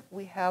here,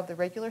 we have the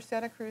regular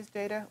Santa Cruz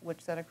data,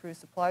 which Santa Cruz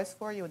supplies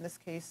for you, in this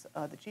case,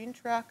 the gene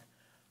track.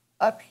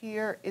 Up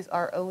here is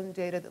our own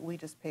data that we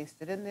just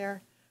pasted in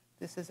there.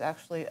 This is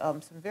actually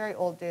some very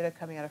old data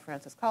coming out of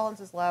Francis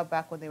Collins' lab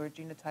back when they were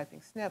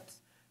genotyping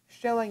SNPs,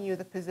 showing you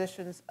the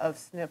positions of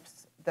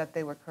SNPs that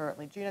they were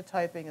currently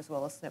genotyping, as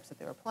well as SNPs that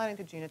they were planning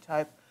to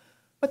genotype.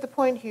 But the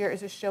point here is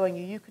just showing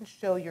you can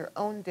show your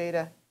own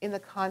data in the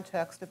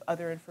context of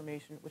other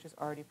information which is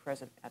already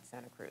present at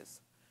Santa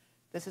Cruz.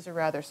 This is a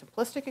rather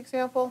simplistic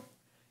example.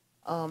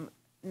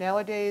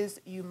 Nowadays,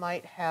 you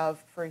might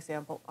have, for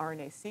example,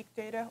 RNA-seq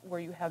data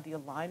where you have the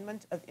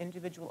alignment of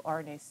individual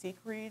RNA-seq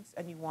reads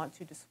and you want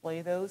to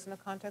display those in the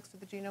context of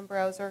the genome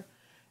browser,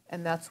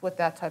 and that's what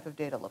that type of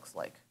data looks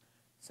like.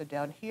 So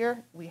down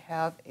here, we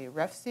have a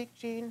ref-seq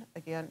gene.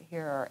 Again,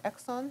 here are our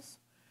exons.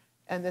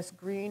 And this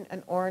green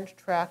and orange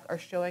track are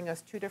showing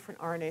us 2 different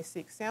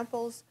RNA-seq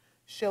samples,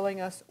 showing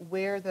us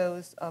where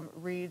those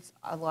reads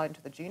align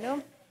to the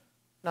genome.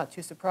 Not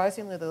too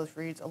surprisingly, those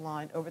reads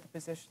align over the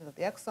position of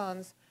the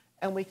exons,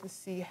 and we can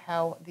see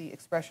how the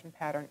expression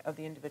pattern of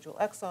the individual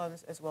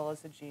exons as well as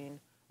the gene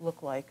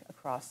look like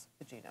across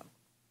the genome.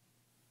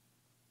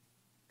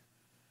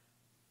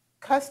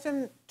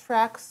 Custom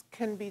tracks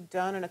can be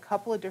done in a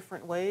couple of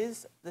different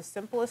ways. The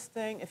simplest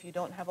thing, if you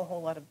don't have a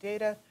whole lot of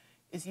data,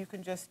 is you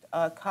can just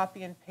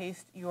copy and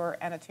paste your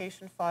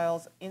annotation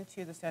files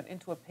into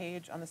a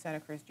page on the Santa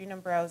Cruz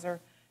Genome Browser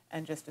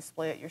and just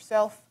display it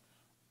yourself.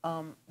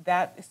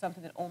 That is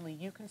something that only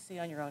you can see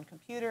on your own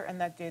computer,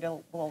 and that data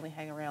will only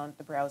hang around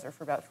the browser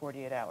for about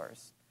 48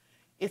 hours.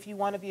 If you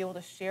want to be able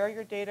to share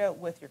your data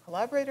with your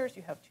collaborators,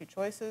 you have 2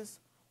 choices.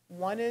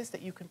 One is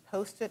that you can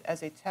post it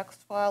as a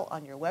text file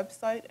on your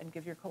website and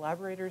give your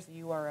collaborators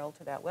the URL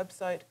to that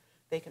website.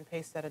 They can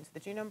paste that into the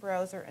Genome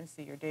Browser and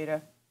see your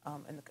data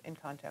in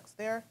context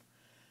there.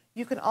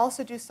 You can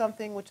also do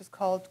something which is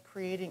called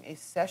creating a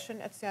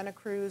session at Santa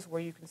Cruz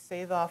where you can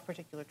save off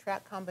particular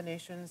track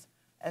combinations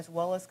as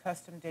well as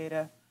custom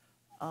data.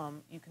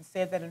 You can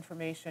save that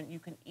information. You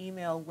can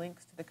email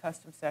links to the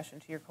custom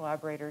session to your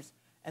collaborators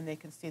and they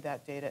can see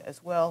that data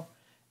as well.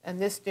 And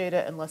this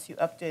data, unless you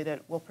update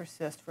it, will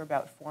persist for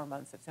about 4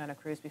 months at Santa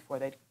Cruz before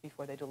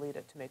they delete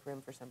it to make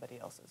room for somebody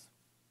else's.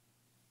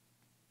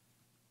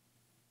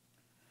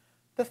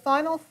 The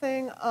final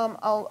thing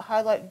I'll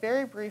highlight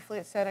very briefly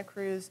at Santa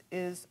Cruz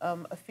is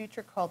a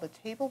feature called the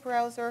Table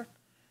Browser.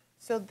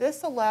 So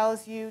this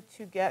allows you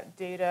to get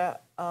data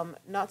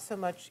not so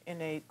much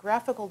in a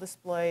graphical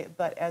display,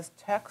 but as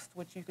text,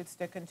 which you could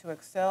stick into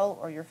Excel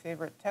or your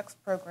favorite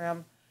text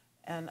program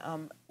and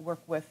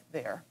work with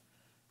there.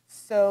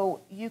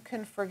 So you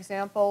can, for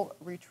example,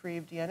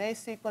 retrieve DNA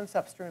sequence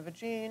upstream of a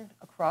gene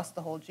across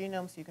the whole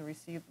genome, so you can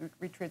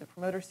retrieve the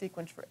promoter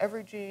sequence for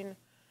every gene.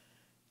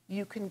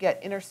 You can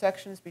get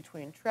intersections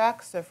between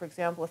tracks. So for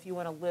example, if you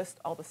want to list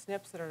all the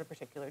SNPs that are in a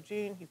particular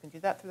gene, you can do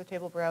that through the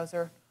table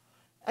browser.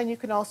 And you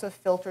can also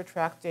filter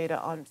track data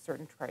on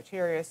certain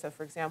criteria. So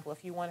for example,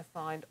 if you want to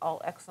find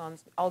all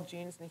exons, all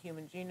genes in the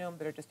human genome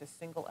that are just a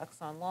single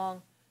exon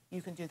long,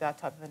 you can do that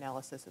type of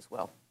analysis as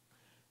well.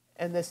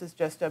 And this is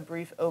just a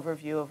brief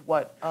overview of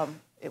what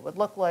it would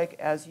look like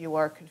as you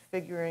are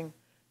configuring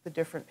the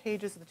different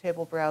pages of the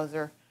table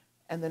browser.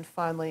 And then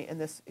finally, in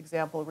this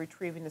example,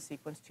 retrieving the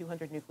sequence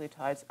 200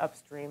 nucleotides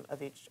upstream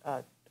of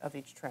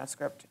each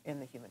transcript in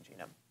the human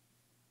genome.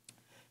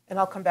 And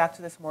I'll come back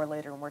to this more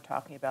later when we're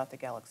talking about the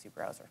Galaxy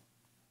browser.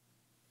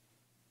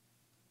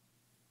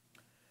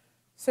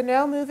 So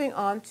now moving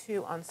on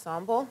to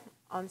Ensemble.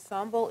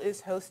 Ensemble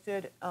is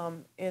hosted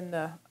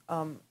in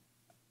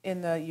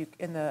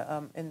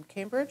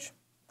Cambridge.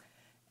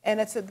 And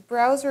the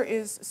browser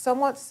is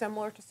somewhat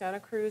similar to Santa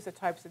Cruz. The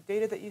types of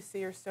data that you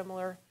see are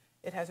similar.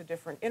 It has a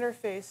different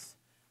interface.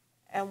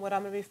 And what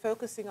I'm going to be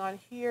focusing on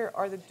here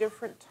are the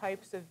different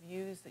types of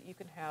views that you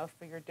can have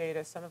for your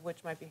data, some of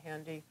which might be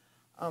handy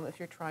if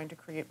you're trying to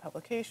create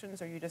publications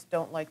or you just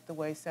don't like the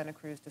way Santa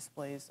Cruz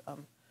displays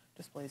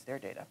their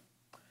data.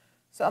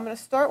 So I'm going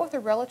to start with a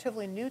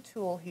relatively new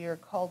tool here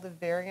called the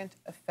Variant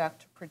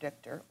Effect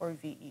Predictor, or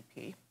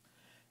VEP.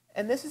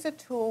 And this is a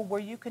tool where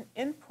you can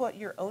input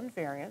your own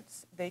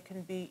variants. They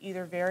can be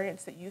either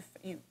variants that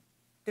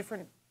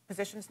different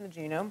positions in the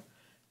genome.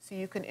 So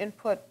you can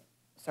input,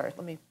 sorry,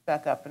 let me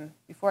back up. And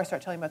before I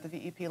start telling you about the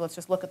VEP, let's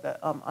just look at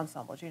the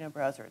Ensemble genome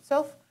browser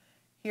itself.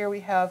 Here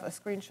we have a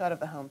screenshot of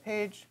the home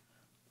page.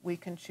 We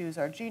can choose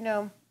our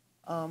genome.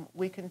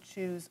 We can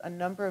choose a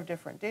number of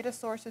different data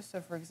sources.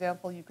 So for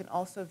example, you can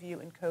also view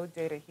encode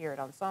data here at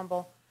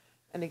Ensemble.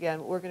 And again,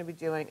 what we're going to be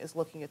doing is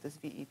looking at this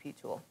VEP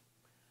tool.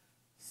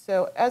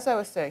 So as I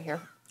was saying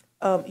here,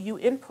 you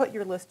input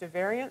your list of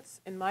variants.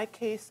 In my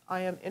case,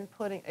 I am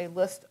inputting a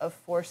list of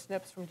 4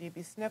 SNPs from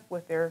dbSNP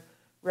with their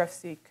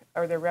RefSeq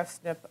or their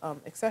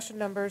RefSNP accession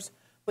numbers.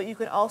 But you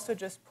can also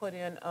just put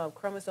in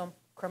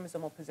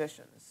chromosomal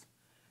positions.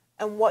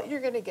 And what you're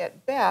going to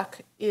get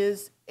back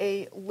is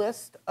a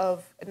list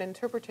of an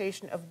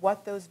interpretation of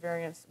what those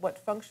variants, what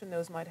function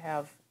those might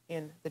have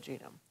in the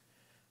genome.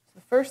 So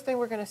the first thing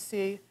we're going to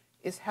see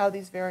is how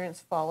these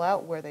variants fall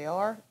out, where they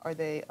are. Are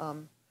they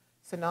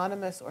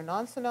synonymous or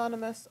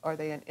non-synonymous? Are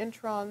they in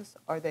introns?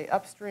 Are they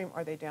upstream?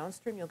 Are they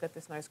downstream? You'll get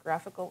this nice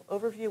graphical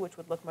overview, which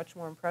would look much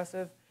more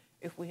impressive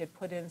if we had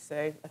put in,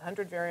 say,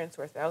 100 variants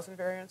or 1,000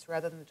 variants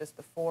rather than just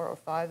the 4 or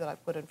 5 that I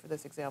put in for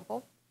this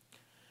example.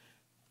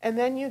 And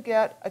then you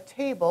get a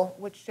table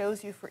which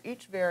shows you for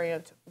each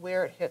variant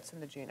where it hits in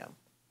the genome.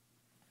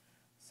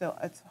 So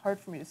it's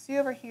hard for me to see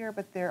over here,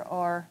 but there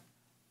are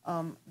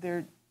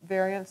their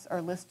variants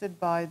are listed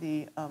by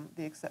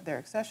their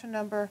accession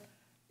number.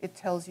 It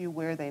tells you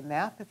where they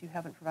map if you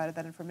haven't provided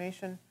that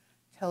information.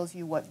 It tells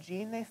you what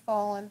gene they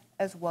fall in,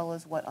 as well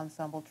as what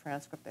Ensemble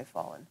transcript they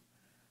fall in.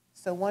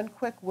 So one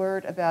quick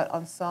word about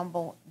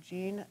Ensemble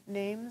gene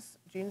names,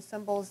 gene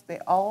symbols. They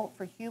all,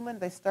 for human,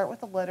 they start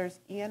with the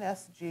letters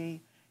ENSG,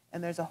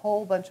 and there's a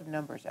whole bunch of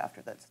numbers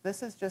after this.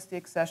 This is just the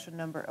accession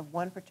number of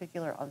one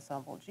particular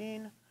Ensemble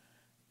gene.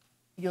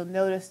 You'll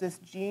notice this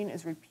gene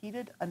is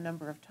repeated a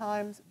number of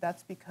times.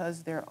 That's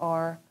because there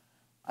are,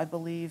 I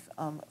believe,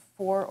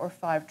 4 or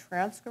 5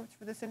 transcripts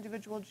for this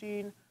individual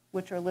gene,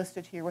 which are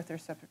listed here with their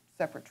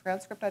separate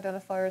transcript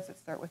identifiers that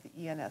start with the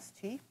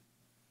ENST.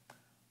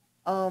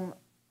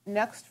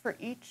 Next, for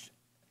each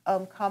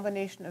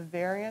combination of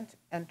variant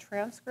and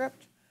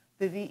transcript,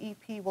 the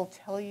VEP will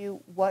tell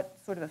you what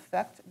sort of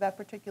effect that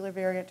particular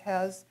variant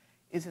has.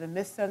 Is it a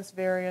missense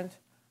variant,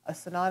 a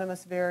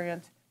synonymous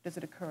variant? Does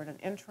it occur in an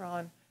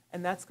intron?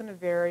 And that's going to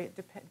vary.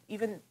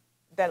 Even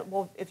that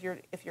will, if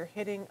you're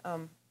hitting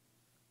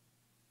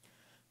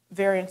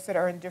variants that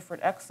are in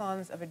different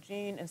exons of a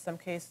gene, in some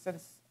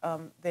cases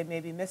they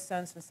may be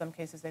missense. In some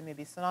cases they may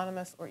be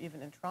synonymous or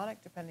even intronic,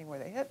 depending where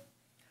they hit.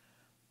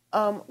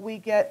 We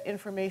get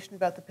information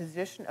about the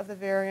position of the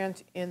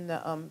variant in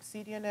the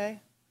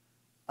cDNA.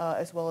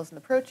 As well as in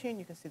the protein.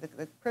 You can see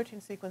the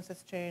protein sequence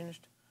that's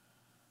changed.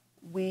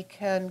 We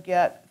can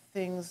get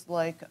things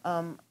like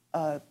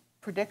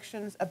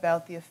predictions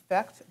about the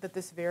effect that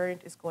this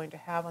variant is going to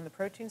have on the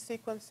protein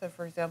sequence. So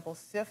for example,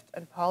 SIFT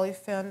and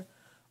polyphen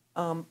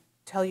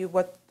tell you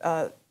what,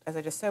 as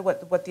I just said,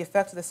 what the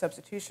effect of the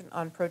substitution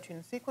on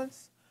protein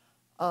sequence.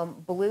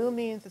 Blue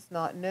means it's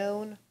not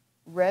known.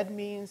 Red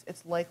means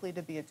it's likely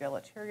to be a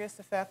deleterious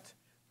effect.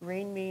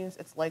 Green means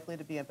it's likely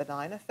to be a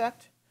benign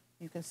effect.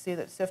 You can see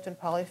that SIFT and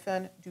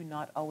polyphen do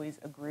not always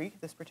agree.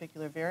 This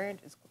particular variant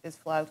is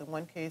flagged in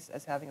one case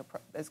as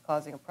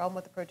causing a problem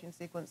with the protein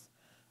sequence,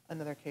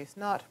 another case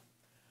not.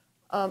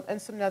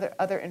 And some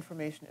other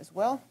information as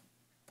well.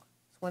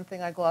 So one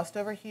thing I glossed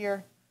over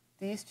here,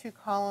 these 2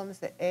 columns,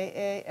 the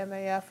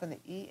AAMAF and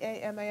the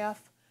EAMAF,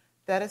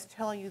 that is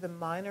telling you the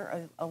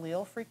minor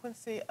allele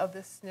frequency of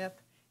this SNP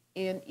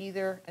in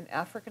either an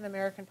African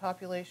American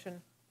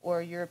population or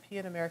a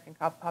European American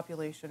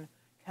population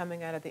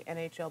coming out of the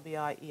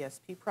NHLBI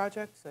ESP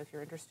project. So if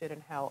you're interested in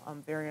how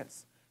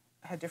variants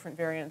had different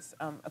variants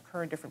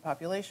occur in different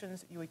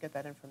populations, you would get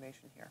that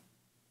information here.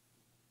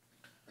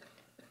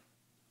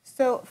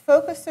 So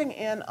focusing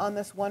in on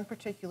this one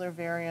particular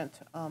variant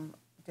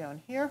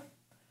down here,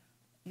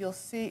 you'll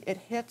see it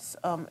hits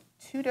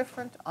 2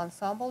 different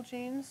ensemble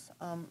genes,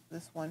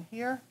 this one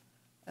here,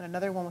 and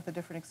another one with a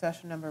different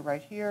accession number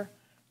right here,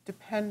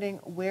 depending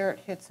where it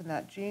hits in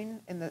that gene,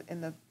 in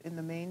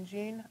the main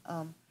gene.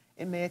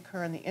 It may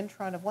occur in the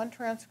intron of one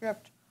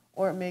transcript,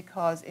 or it may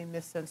cause a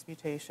missense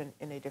mutation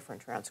in a different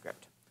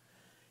transcript.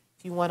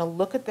 If you want to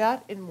look at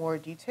that in more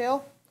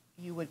detail,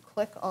 you would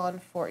click on,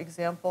 for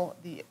example,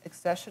 the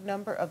accession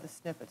number of the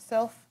SNP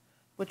itself,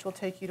 which will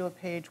take you to a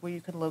page where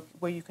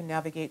you can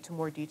navigate to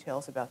more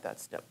details about that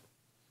SNP.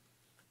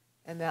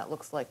 And that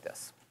looks like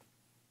this.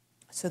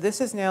 So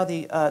this is now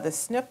the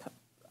SNP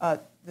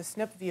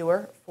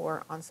viewer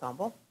for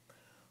Ensemble.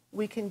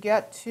 We can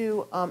get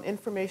to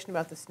information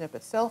about the SNP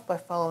itself by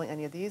following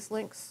any of these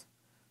links.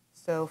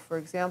 So, for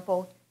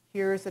example,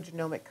 here is the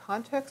genomic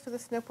context of the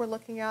SNP we're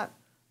looking at.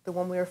 The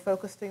one we are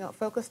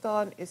focused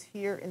on is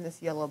here in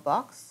this yellow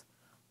box.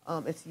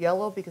 It's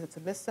yellow because it's a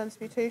missense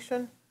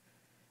mutation.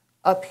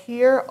 Up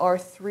here are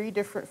 5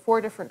 different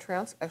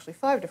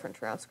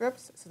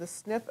transcripts. So the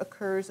SNP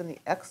occurs in the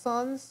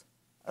exons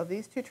of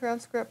these 2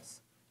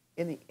 transcripts,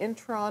 in the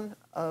intron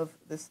of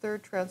this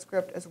 3rd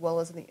transcript, as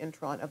well as in the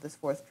intron of this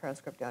 4th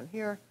transcript down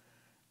here.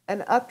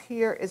 And up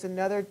here is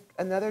another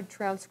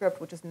transcript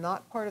which is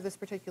not part of this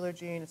particular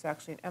gene. It's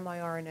actually an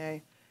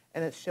miRNA,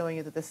 and it's showing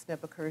you that this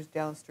SNP occurs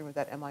downstream of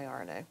that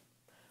miRNA.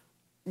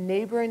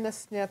 Neighboring the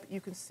SNP,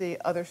 you can see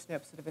other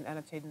SNPs that have been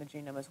annotated in the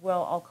genome as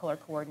well, all color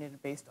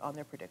coordinated based on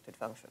their predicted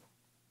function.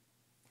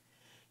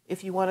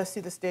 If you want to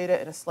see this data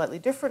in a slightly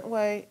different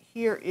way,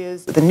 here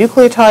is the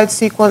nucleotide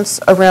sequence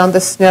around the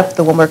SNP.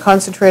 The one we're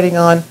concentrating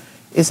on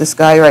is this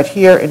guy right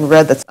here in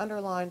red that's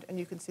underlined, and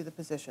you can see the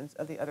positions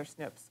of the other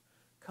SNPs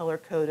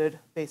color-coded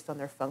based on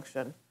their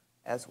function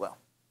as well.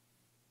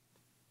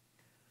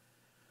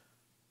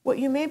 What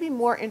you may be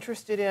more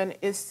interested in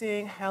is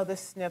seeing how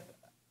this SNP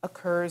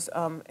occurs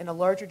in a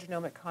larger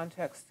genomic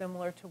context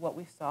similar to what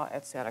we saw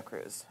at Santa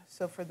Cruz.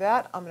 So for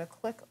that, I'm going to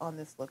click on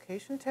this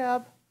location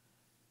tab,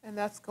 and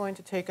that's going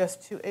to take us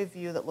to a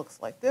view that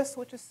looks like this,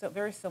 which is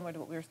very similar to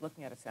what we were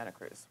looking at Santa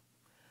Cruz.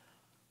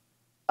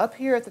 Up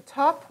here at the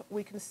top,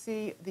 we can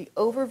see the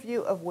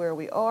overview of where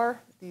we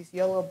are. These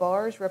yellow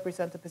bars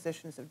represent the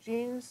positions of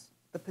genes.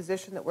 The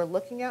position that we're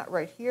looking at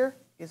right here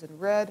is in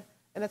red,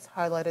 and it's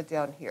highlighted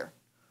down here.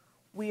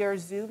 We are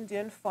zoomed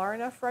in far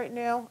enough right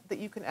now that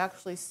you can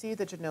actually see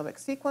the genomic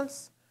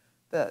sequence.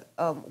 The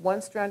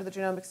one strand of the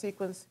genomic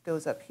sequence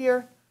goes up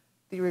here.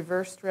 The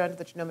reverse strand of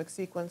the genomic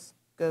sequence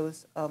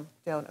goes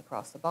down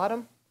across the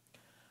bottom.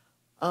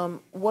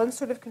 One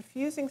sort of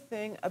confusing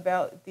thing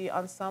about the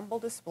ensemble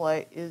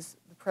display is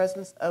the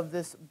presence of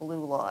this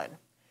blue line.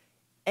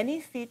 Any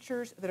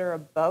features that are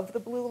above the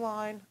blue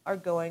line are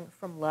going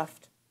from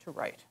left to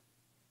right.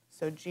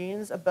 So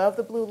genes above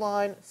the blue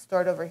line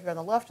start over here on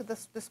the left of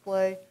this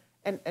display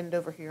and end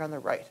over here on the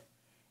right.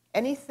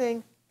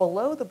 Anything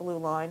below the blue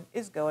line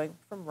is going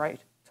from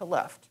right to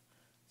left.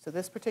 So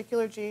this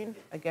particular gene,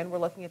 again, we're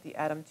looking at the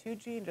ADAM2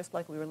 gene, just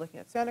like we were looking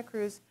at Santa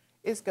Cruz,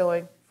 is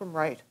going from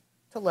right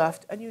to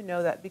left, and you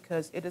know that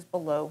because it is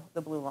below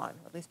the blue line.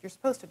 At least you're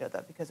supposed to know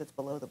that because it's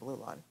below the blue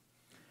line.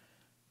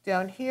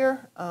 Down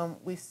here,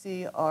 we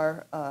see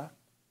our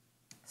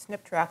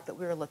SNP track that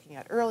we were looking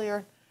at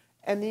earlier,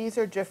 and these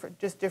are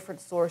just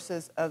different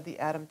sources of the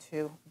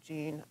ADAM2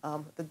 gene.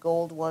 The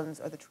gold ones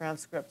are the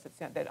transcripts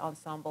that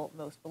Ensemble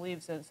most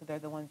believes in, so they're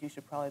the ones you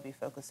should probably be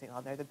focusing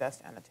on. They're the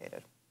best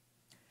annotated.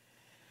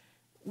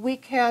 We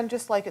can,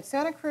 just like at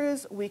Santa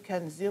Cruz, we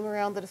can zoom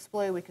around the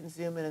display, we can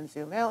zoom in and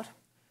zoom out,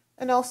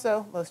 and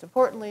also, most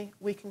importantly,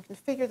 we can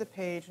configure the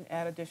page and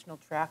add additional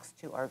tracks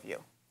to our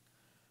view.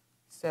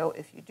 So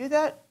if you do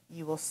that,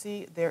 you will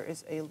see there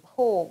is a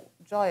whole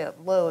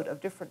giant load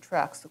of different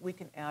tracks that we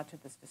can add to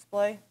this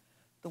display.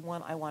 The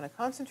one I want to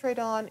concentrate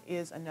on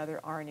is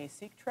another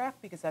RNA-seq track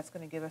because that's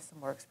going to give us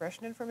some more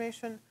expression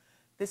information.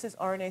 This is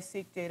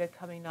RNA-seq data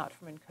coming not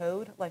from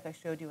ENCODE, like I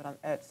showed you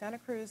at Santa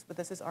Cruz, but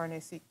this is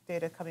RNA-seq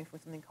data coming from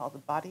something called the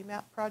Body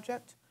Map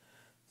project.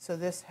 So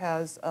this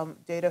has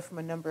data from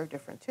a number of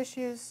different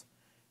tissues.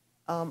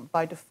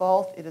 By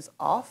default, it is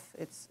off.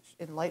 It's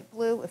in light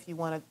blue. If you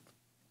want to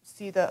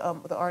see the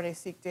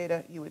RNA-seq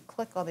data, you would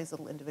click on these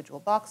little individual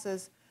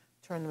boxes,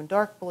 turn them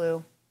dark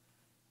blue,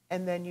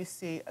 and then you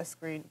see a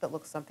screen that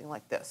looks something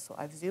like this. So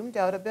I've zoomed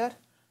out a bit.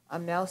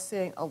 I'm now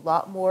seeing a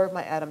lot more of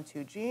my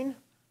ADAM2 gene.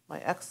 My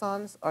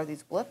exons are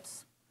these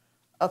blips.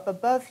 Up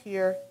above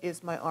here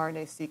is my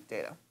RNA-seq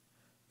data.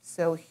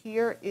 So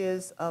here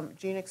is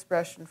gene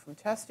expression from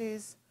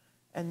testes,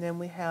 and then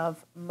we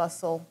have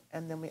muscle,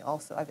 and then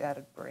I've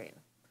added brain.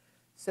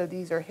 So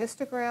these are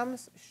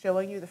histograms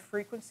showing you the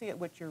frequency at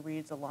which your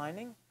reads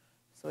aligning.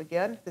 So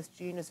again, this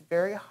gene is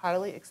very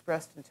highly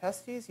expressed in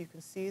testes. You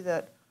can see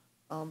that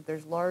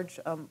there's large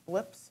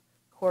blips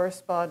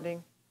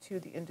corresponding to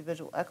the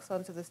individual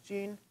exons of this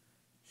gene,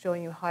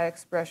 showing you high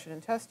expression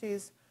in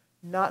testes,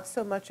 not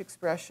so much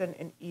expression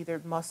in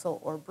either muscle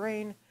or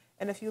brain,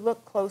 And if you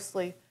look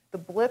closely, the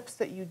blips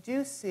that you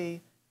do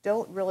see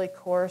don't really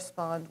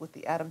correspond with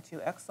the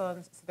ADAM2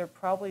 exons. So they're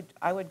probably,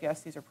 I would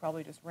guess these are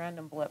probably just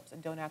random blips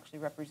and don't actually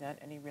represent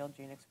any real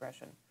gene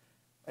expression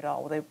at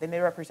all. Well, they may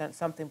represent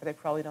something, but they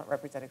probably don't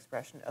represent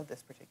expression of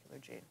this particular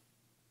gene.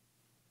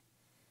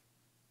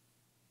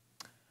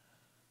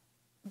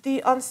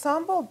 The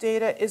ensemble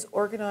data is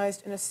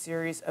organized in a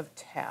series of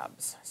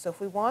tabs. So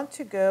if we want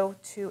to go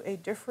to a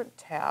different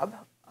tab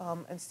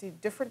and see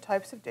different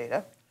types of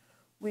data,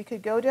 we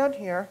could go down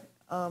here,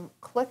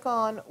 click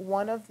on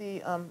one of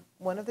the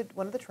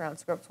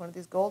transcripts, one of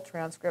these gold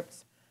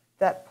transcripts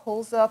that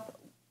pulls up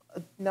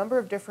a number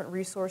of different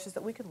resources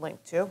that we can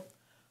link to.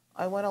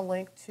 I want to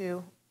link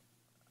to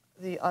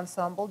the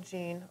ensemble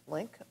gene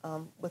link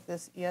with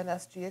this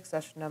ENSG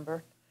accession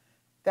number.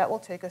 That will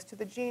take us to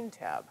the gene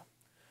tab.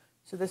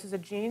 So this is a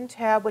gene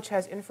tab which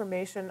has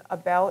information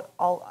about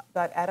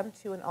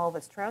ADAM2 and all of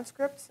its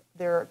transcripts.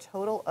 There are a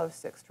total of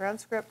 6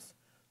 transcripts.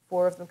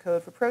 4 of them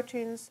code for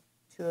proteins,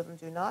 2 of them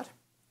do not.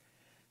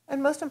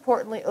 And most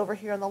importantly, over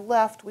here on the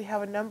left, we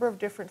have a number of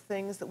different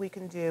things that we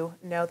can do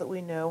now that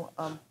we know,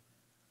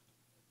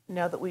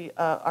 now that we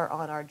are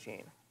on our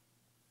gene.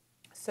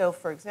 So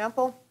for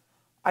example,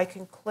 I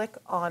can click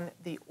on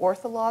the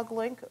ortholog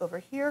link over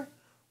here,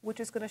 which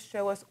is going to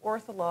show us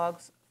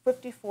orthologs,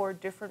 54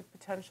 different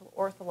potential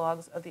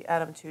orthologs of the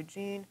ADAM2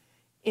 gene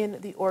in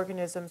the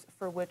organisms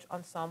for which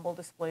ensemble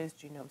displays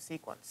genome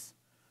sequence.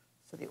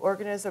 So the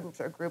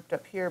organisms are grouped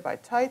up here by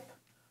type.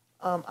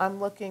 I'm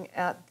looking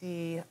at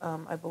the,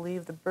 I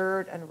believe, the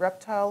bird and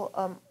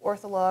reptile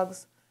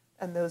orthologs,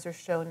 and those are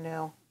shown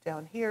now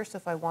down here. So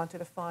if I wanted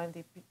to find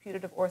the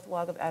putative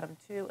ortholog of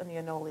ADAM2 and the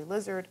Anole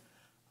lizard,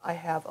 I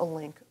have a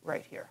link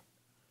right here.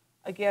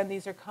 Again,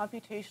 these are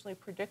computationally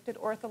predicted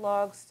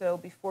orthologs, so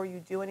before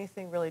you do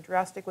anything really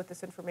drastic with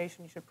this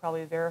information, you should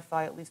probably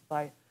verify, at least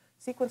by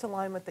sequence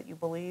alignment, that you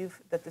believe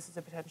that this is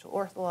a potential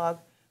ortholog,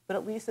 but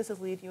at least this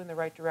is leading you in the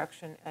right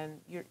direction, and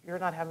you're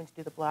not having to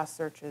do the blast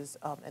searches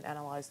and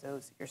analyze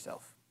those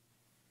yourself.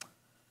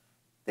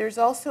 There's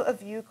also a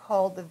view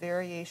called the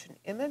variation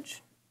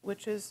image,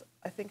 which is,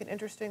 I think, an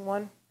interesting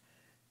one.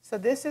 So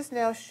this is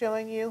now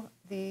showing you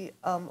the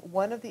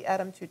one of the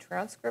ADAM2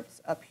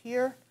 transcripts up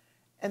here,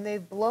 and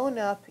they've blown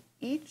up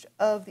each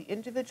of the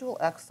individual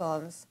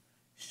exons,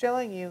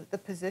 showing you the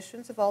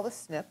positions of all the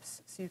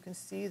SNPs. So you can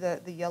see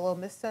the yellow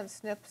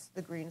missense SNPs,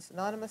 the green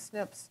synonymous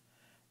SNPs,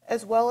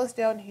 as well as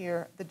down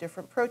here, the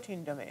different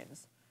protein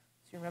domains.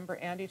 So you remember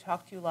Andy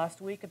talked to you last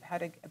week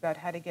about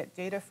how to get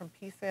data from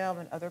PFAM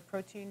and other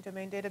protein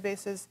domain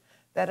databases.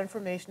 That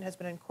information has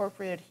been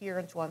incorporated here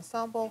into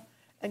Ensemble,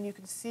 and you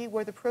can see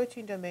where the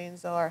protein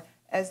domains are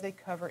as they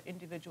cover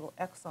individual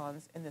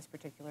exons in this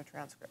particular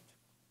transcript.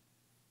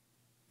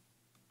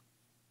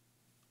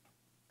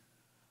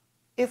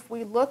 If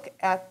we look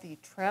at the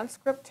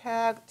transcript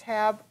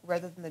tab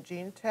rather than the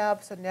gene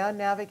tab, so now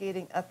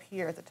navigating up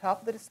here at the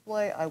top of the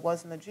display, I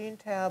was in the gene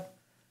tab,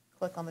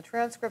 click on the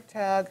transcript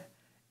tag.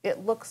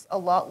 It looks a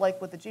lot like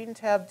what the gene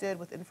tab did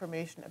with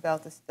information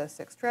about the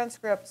 6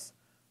 transcripts.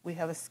 We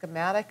have a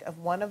schematic of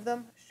one of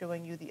them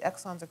showing you the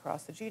exons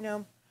across the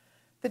genome.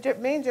 The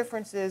main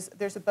difference is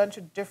there's a bunch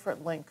of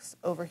different links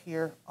over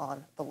here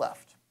on the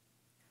left.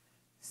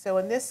 So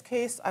in this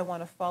case, I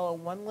want to follow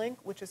one link,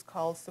 which is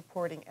called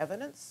supporting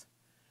evidence.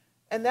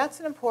 And that's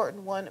an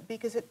important one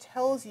because it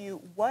tells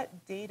you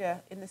what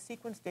data in the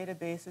sequence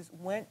databases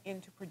went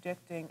into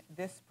predicting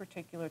this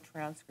particular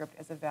transcript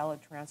as a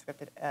valid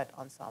transcript at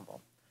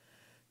Ensemble.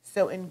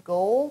 So in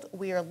gold,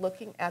 we are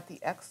looking at the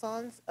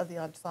exons of the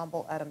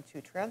Ensemble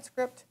ADAM2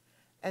 transcript.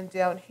 And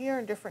down here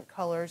in different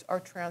colors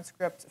are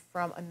transcripts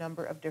from a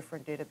number of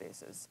different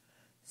databases.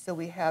 So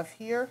we have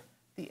here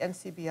the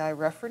NCBI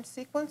reference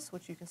sequence,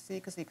 which you can see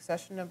because the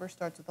accession number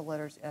starts with the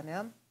letters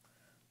NM.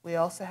 We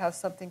also have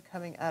something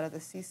coming out of the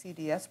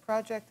CCDS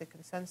project, the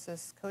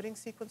Consensus Coding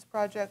Sequence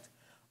Project,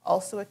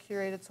 also a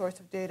curated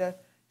source of data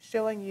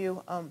showing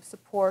you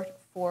support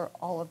for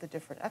all of the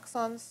different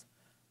exons.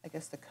 I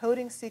guess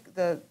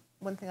the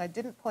one thing I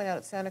didn't point out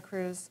at Santa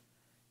Cruz,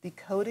 the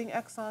coding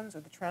exons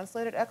or the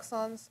translated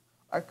exons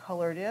are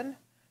colored in.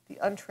 The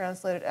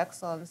untranslated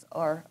exons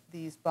are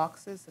these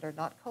boxes that are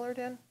not colored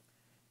in.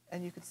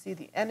 And you can see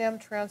the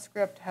NM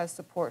transcript has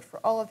support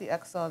for all of the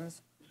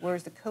exons,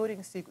 whereas the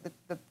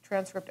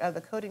transcript out of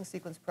the coding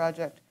sequence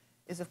project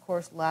is, of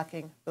course,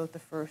 lacking both the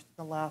first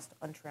and the last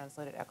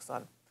untranslated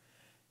exon.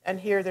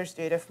 And here there's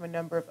data from a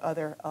number of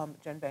other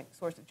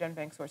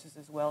GenBank sources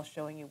as well,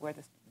 showing you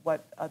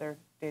what other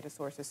data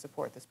sources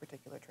support this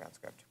particular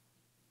transcript.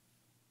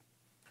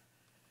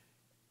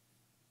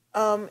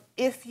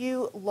 If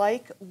you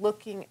like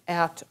looking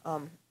at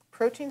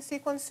protein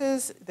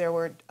sequences, there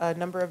were a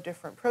number of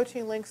different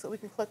protein links that we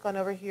can click on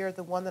over here.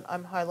 The one that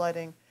I'm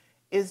highlighting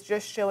is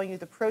just showing you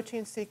the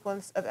protein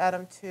sequence of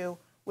ADAM2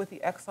 with the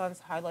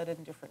exons highlighted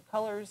in different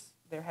colors.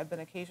 There have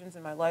been occasions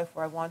in my life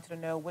where I wanted to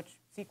know which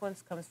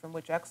sequence comes from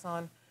which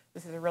exon.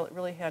 This is a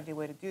really handy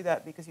way to do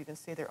that because you can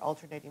see they're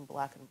alternating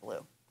black and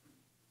blue.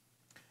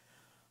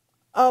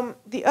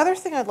 The other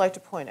thing I'd like to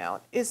point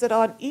out is that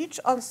on each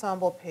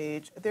Ensemble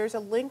page, there's a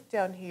link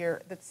down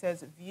here that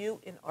says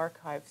View in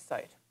Archive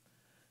Site.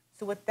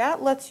 So what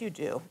that lets you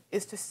do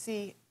is to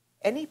see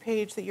any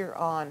page that you're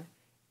on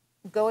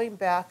going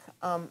back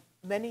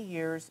many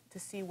years to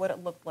see what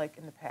it looked like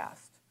in the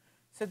past.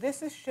 So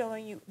this is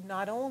showing you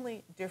not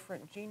only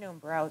different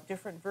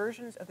different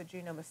versions of the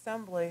genome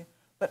assembly,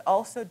 but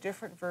also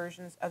different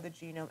versions of the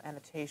genome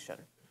annotation.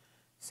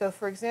 So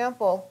for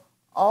example,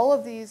 all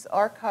of these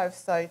archive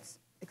sites,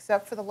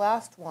 except for the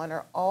last one,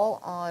 are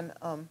all on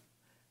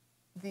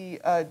the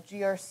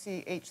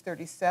GRC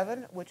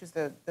H37, which is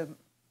the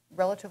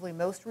relatively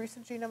most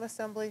recent genome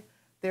assembly.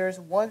 There's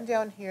one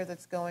down here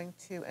that's going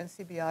to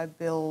NCBI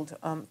build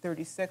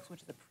 36,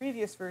 which is the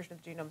previous version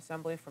of the genome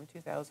assembly from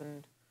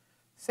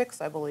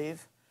 2006, I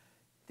believe.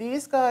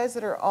 These guys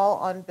that are all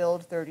on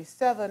build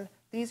 37,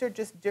 these are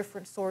just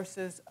different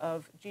sources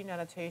of gene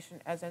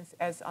annotation.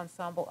 As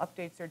Ensemble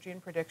updates their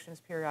gene predictions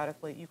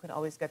periodically, you can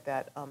always get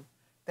that,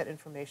 that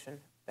information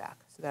back.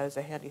 So that is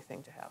a handy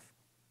thing to have.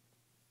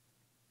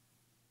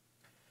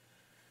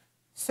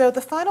 So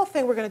the final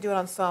thing we're going to do in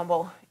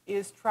Ensemble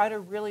is try to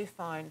really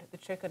find the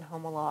chicken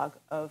homolog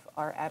of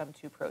our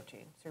ADAM2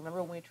 protein. So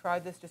remember when we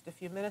tried this just a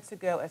few minutes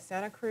ago at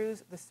Santa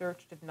Cruz, the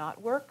search did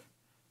not work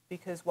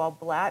because while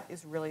BLAT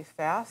is really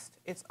fast,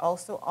 it's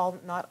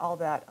also not all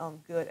that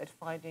good at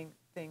finding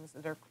things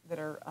that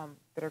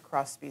are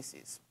cross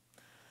species,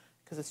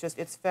 because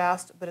it's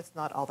fast, but it's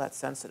not all that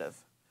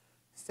sensitive.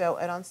 So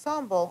at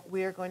Ensemble,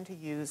 we are going to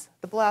use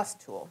the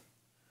BLAST tool.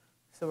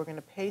 So we're going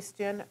to paste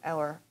in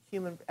our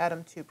human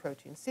ADAM2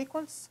 protein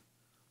sequence.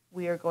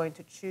 We are going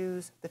to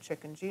choose the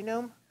chicken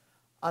genome.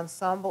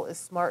 Ensemble is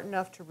smart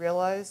enough to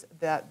realize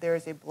that there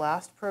is a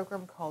BLAST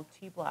program called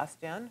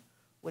tBLASTN,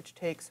 which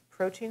takes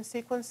protein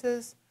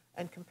sequences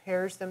and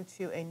compares them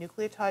to a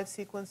nucleotide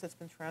sequence that's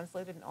been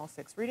translated in all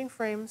 6 reading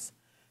frames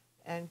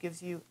and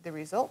gives you the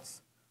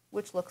results,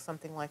 which look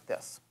something like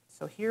this.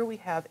 So here we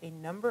have a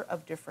number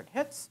of different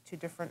hits to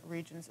different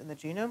regions in the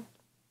genome.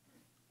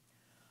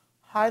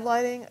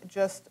 Highlighting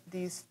just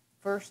these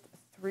first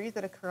 3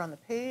 that occur on the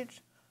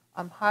page.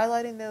 I'm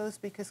highlighting those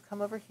because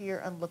come over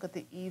here and look at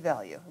the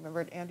E-value.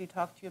 Remember Andy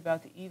talked to you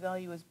about the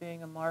E-value as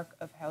being a mark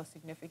of how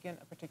significant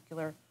a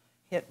particular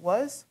hit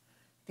was.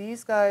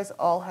 These guys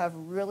all have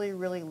really,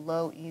 really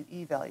low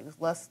E-values,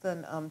 less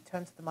than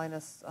 10 to the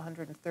minus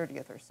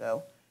 130th or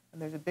so.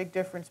 And there's a big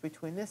difference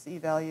between this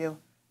E-value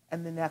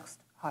and the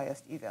next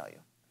highest E-value.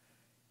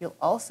 You'll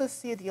also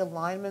see the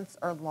alignments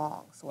are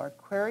long. So our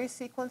query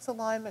sequence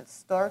alignment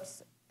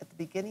starts at the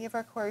beginning of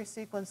our query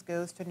sequence,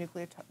 goes to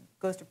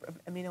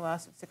amino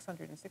acid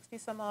 660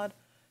 some odd.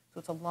 So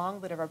it's a long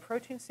bit of our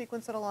protein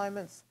sequence that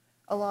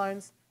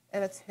aligns,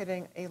 and it's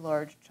hitting a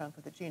large chunk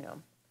of the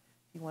genome.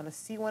 If you want to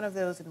see one of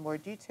those in more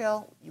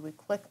detail, you would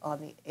click on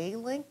the A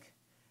link,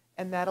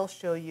 and that'll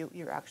show you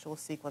your actual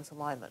sequence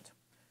alignment.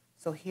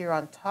 So here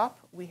on top,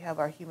 we have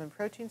our human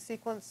protein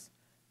sequence.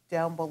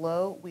 Down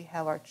below, we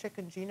have our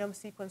chicken genome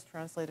sequence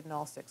translated in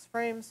all 6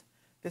 frames.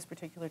 This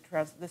particular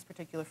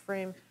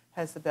frame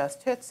has the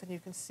best hits, and you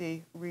can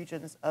see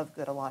regions of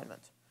good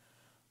alignment.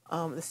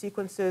 The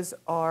sequences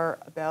are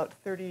about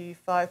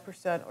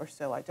 35% or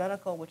so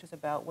identical, which is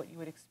about what you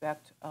would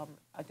expect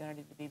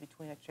identity to be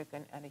between a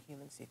chicken and a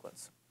human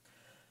sequence.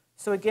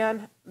 So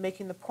again,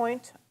 making the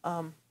point,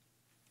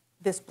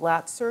 this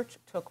BLAT search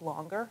took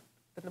longer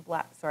than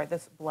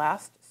this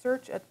BLAST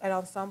search at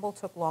Ensemble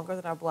took longer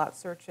than our BLAT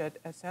search at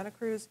Santa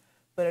Cruz,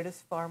 but it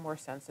is far more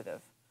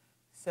sensitive.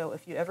 So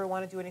if you ever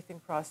want to do anything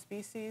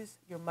cross-species,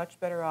 you're much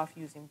better off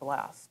using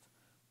BLAST.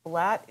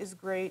 BLAT is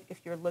great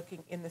if you're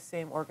looking in the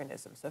same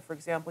organism. So for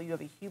example, you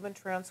have a human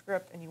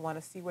transcript and you want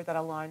to see where that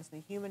aligns in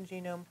the human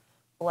genome.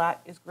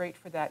 BLAT is great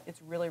for that.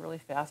 It's really, really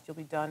fast. You'll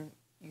be done.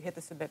 You hit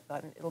the submit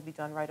button. It'll be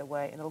done right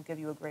away, and it'll give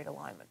you a great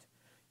alignment.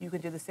 You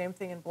can do the same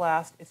thing in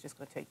BLAST. It's just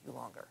going to take you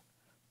longer.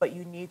 But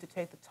you need to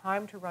take the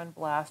time to run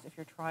BLAST if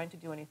you're trying to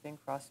do anything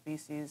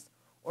cross-species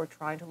or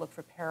trying to look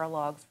for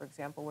paralogs, for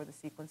example, where the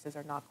sequences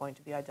are not going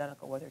to be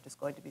identical, where they're just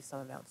going to be some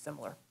amount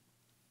similar.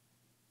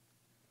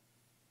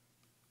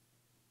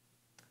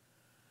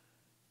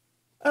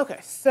 Okay,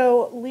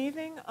 so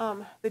leaving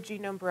the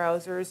genome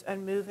browsers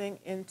and moving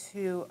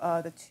into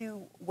the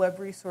 2 web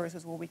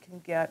resources where we can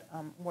get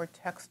more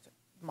text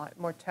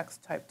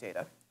type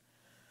data.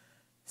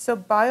 So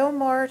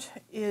Biomart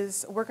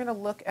we're going to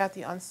look at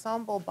the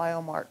Ensemble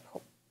Biomart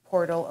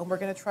portal, and we're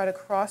going to try to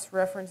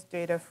cross-reference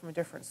data from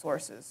different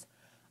sources.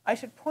 I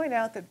should point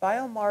out that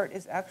Biomart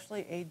is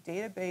actually a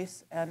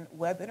database and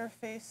web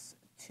interface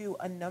to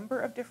a number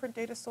of different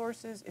data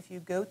sources. If you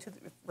go to,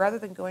 rather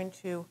than going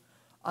to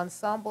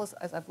Ensembles,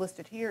 as I've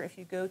listed here, if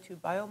you go to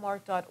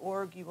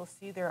biomart.org, you will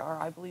see there are,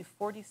 I believe,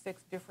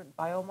 46 different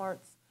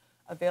biomarts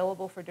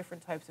available for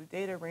different types of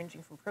data,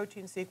 ranging from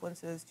protein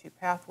sequences to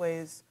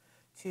pathways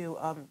to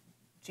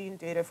gene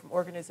data from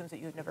organisms that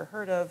you've never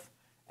heard of,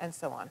 and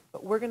so on.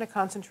 But we're going to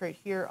concentrate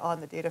here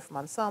on the data from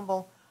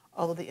Ensemble,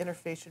 although the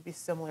interface should be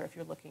similar if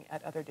you're looking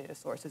at other data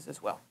sources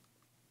as well.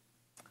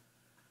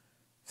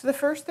 So the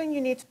first thing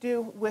you need to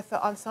do with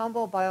the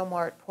Ensemble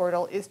Biomart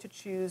portal is to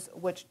choose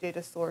which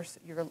data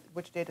set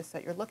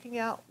you're looking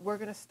at. We're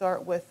going to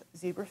start with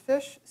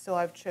zebrafish. So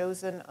I've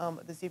chosen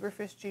the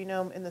zebrafish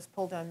genome in this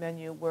pull-down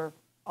menu where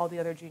all the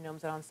other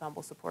genomes that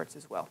Ensemble supports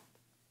as well.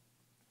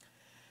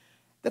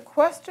 The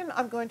question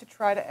I'm going to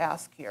try to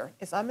ask here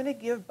is I'm going to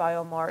give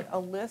Biomart a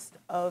list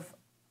of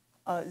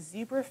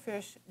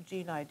zebrafish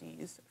gene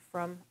IDs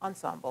from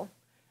Ensemble,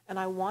 and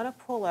I want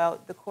to pull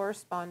out the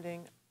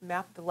corresponding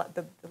map,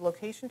 the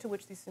location to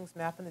which these things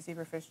map in the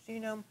zebrafish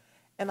genome,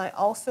 and I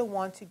also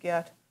want to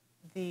get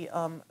the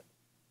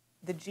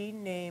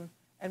gene name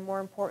and,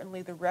 more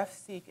importantly, the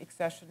ref-seq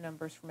accession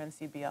numbers from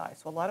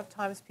NCBI. So a lot of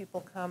times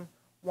people come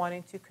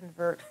wanting to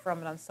convert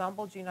from an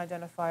Ensemble gene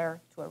identifier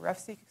to a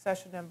ref-seq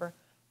accession number.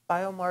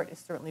 Biomart is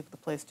certainly the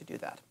place to do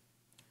that.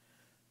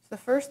 So the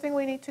first thing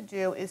we need to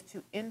do is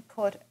to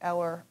input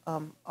our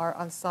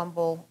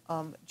Ensemble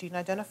gene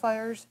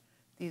identifiers.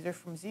 These are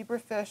from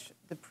zebrafish.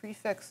 The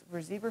prefix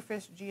for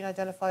zebrafish gene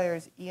identifier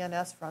is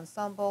ENS for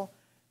Ensemble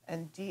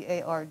and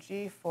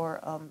DARG for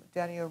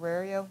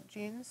Danio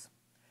genes.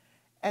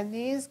 And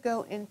these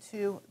go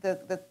into,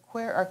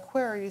 our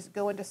queries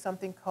go into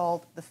something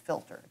called the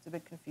filter. It's a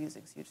bit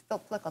confusing. So you just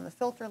click on the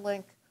filter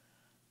link,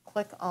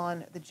 click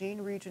on the gene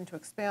region to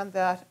expand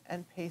that,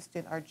 and paste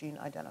in our gene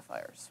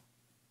identifiers.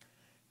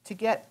 To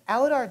get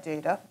out our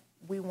data,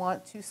 we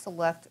want to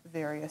select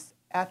various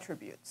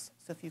attributes.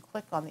 So if you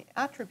click on the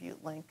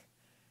attribute link,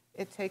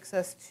 it takes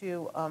us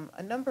to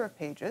a number of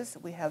pages.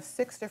 We have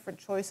 6 different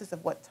choices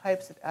of what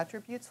types of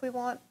attributes we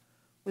want.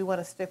 We want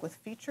to stick with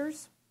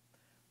features.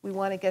 We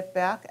want to get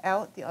back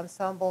out the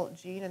Ensemble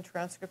gene and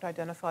transcript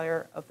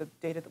identifier of the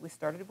data that we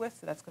started with,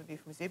 so that's going to be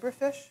from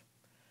zebrafish.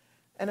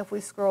 And if we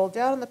scroll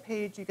down on the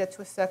page, you get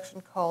to a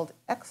section called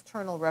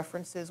External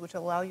References, which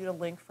allows you to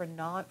link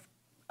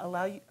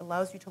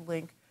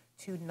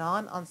to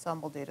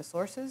non-Ensemble data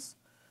sources.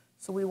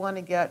 So we want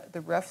to get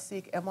the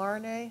ref-seq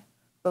mRNA,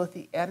 both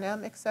the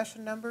NM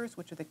accession numbers,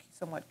 which are the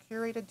somewhat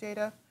curated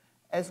data,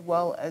 as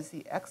well as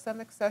the XM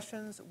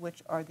accessions,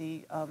 which are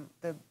the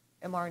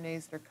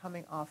mRNAs that are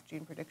coming off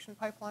gene prediction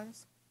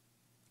pipelines.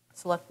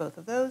 Select both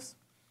of those,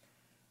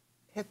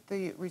 hit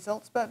the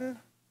results button,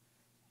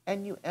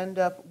 and you end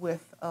up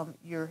with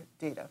your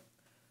data.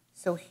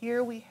 So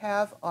here we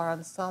have our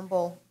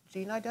Ensemble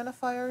gene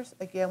identifiers.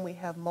 Again, we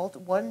have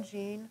one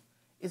gene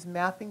is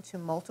mapping to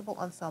multiple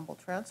Ensemble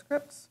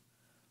transcripts.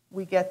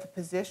 We get the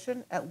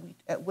position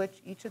at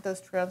which each of those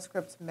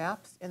transcripts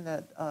maps in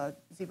the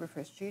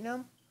zebrafish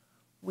genome.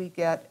 We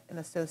get an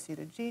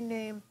associated gene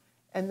name,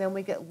 and then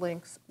we get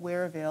links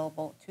where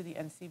available to the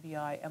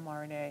NCBI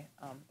mRNA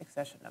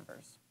accession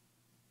numbers.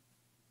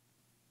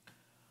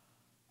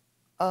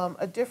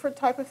 A different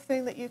type of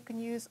thing that you can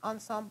use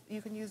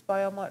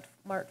Biomart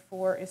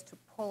for is to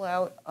pull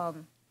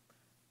out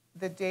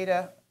the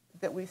data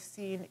that we've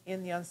seen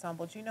in the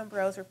Ensemble genome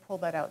browser, pull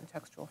that out in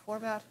textual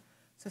format.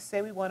 So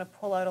say we want to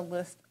pull out a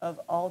list of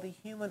all the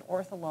human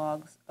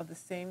orthologs of the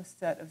same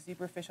set of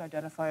zebrafish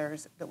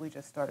identifiers that we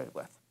just started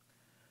with.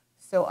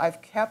 So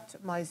I've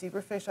kept my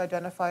zebrafish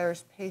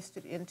identifiers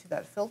pasted into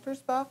that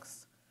filters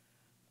box,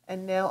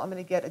 and now I'm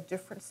going to get a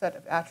different set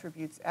of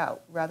attributes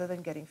out. Rather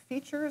than getting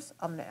features,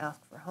 I'm going to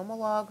ask for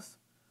homologs.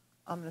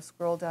 I'm going to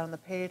scroll down the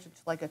page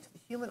until I get to the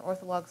human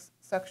orthologs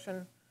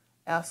section,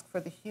 ask for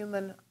the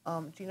human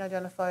gene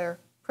identifier,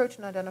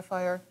 protein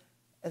identifier,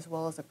 as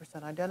well as a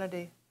percent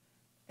identity,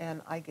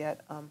 and I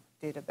get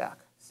data back.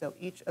 So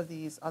each of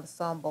these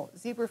Ensemble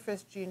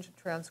zebrafish gene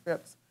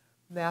transcripts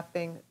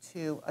mapping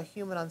to a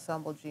human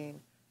Ensemble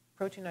gene,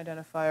 protein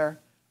identifier,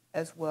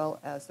 as well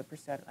as the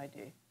percent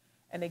ID.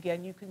 And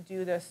again, you can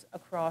do this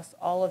across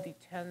all of the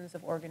tens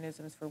of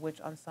organisms for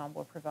which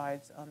Ensemble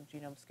provides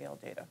genome-scale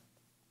data.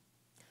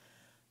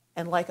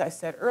 And like I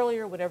said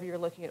earlier, whenever you're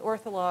looking at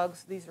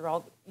orthologs, these are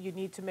all, you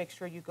need to make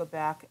sure you go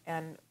back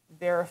and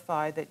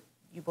verify that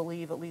you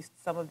believe at least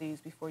some of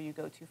these before you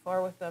go too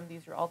far with them.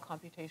 These are all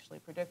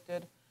computationally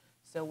predicted.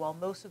 So while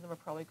most of them are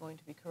probably going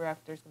to be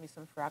correct, there's going to be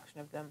some fraction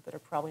of them that are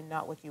probably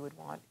not what you would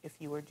want if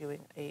you were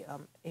doing a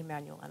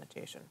manual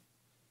annotation.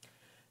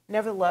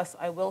 Nevertheless,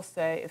 I will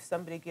say if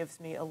somebody gives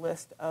me a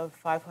list of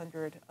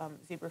 500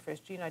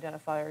 zebrafish gene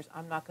identifiers,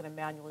 I'm not going to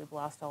manually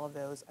blast all of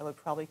those. I would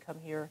probably come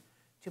here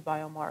to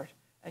Biomart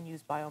and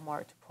use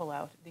Biomart to pull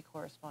out the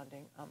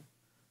corresponding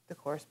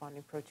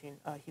protein,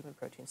 human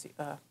protein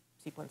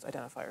sequence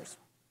identifiers.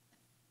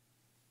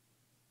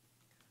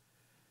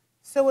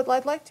 So what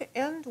I'd like to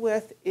end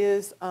with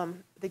is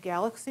the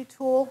Galaxy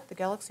tool, the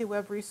Galaxy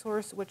web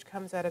resource, which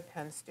comes out of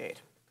Penn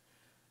State.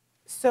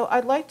 So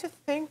I'd like to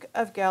think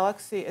of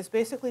Galaxy as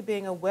basically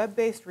being a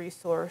web-based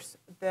resource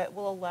that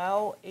will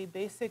allow a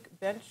basic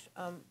bench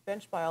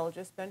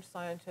biologist, bench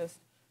scientist,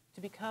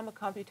 to become a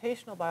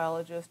computational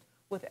biologist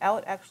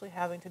without actually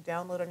having to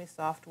download any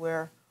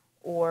software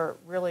or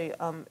really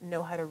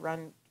know how to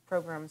run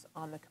programs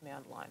on the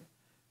command line.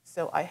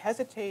 So I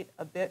hesitate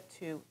a bit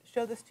to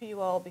show this to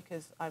you all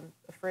because I'm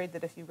afraid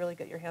that if you really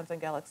get your hands on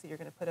Galaxy, you're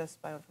going to put us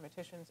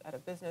bioinformaticians out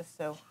of business.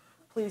 So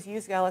please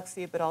use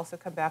Galaxy, but also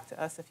come back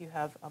to us if you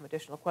have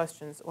additional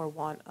questions or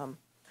want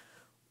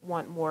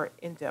more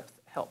in-depth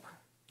help.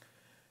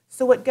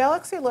 So what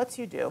Galaxy lets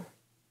you do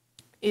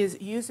is,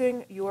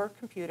 using your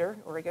computer,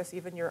 or I guess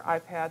even your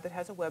iPad that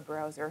has a web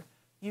browser,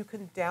 you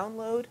can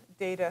download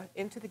data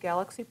into the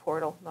Galaxy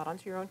portal, not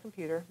onto your own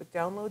computer, but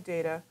download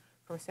data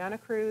from Santa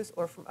Cruz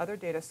or from other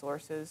data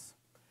sources,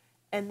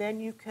 and then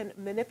you can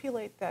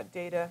manipulate that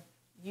data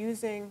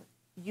using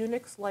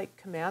Unix-like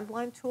command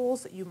line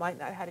tools that you might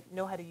not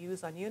know how to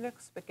use on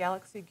Unix, but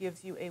Galaxy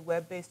gives you a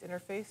web-based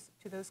interface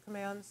to those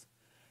commands.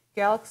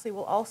 Galaxy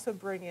will also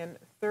bring in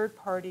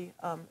third-party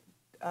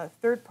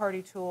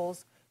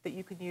tools that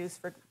you can use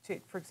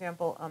for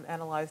example,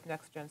 analyze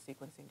next-gen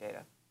sequencing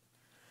data.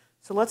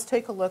 So let's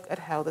take a look at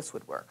how this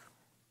would work.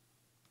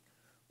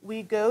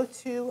 We go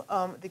to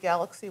the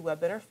Galaxy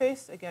web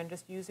interface, again,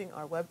 just using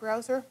our web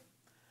browser.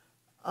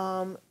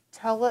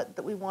 Tell it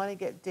that we want to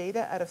get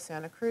data out of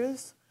Santa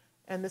Cruz,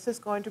 and this is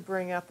going to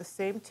bring up the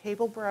same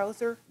table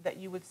browser that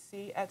you would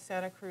see at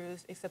Santa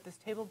Cruz, except this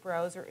table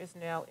browser is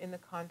now in the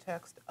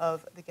context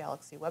of the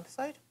Galaxy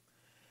website.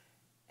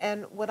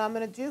 And what I'm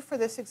going to do for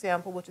this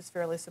example, which is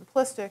fairly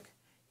simplistic,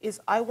 is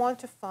I want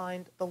to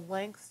find the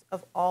lengths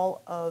of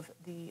all of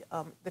the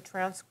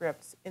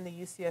transcripts in the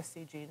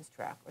UCSC genes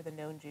track, or the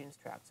known genes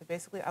track. So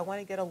basically, I want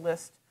to get a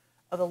list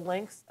of the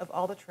lengths of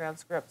all the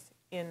transcripts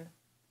in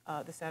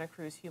the Santa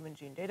Cruz Human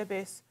Gene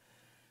Database.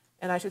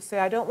 And I should say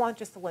I don't want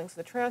just the lengths of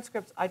the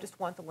transcripts, I just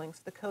want the lengths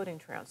of the coding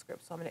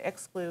transcripts. So I'm going to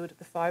exclude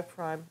the 5'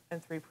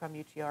 and 3'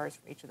 UTRs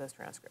from each of those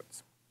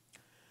transcripts.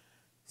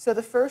 So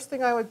the first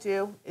thing I would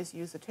do is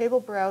use the table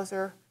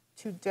browser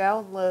to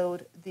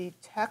download the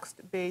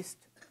text-based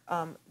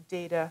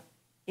data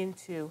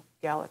into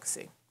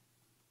Galaxy.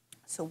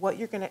 So what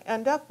you're going to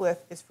end up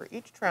with is, for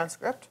each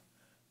transcript,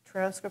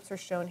 transcripts are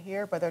shown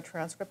here by their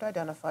transcript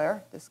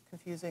identifier, this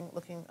confusing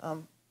looking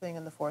thing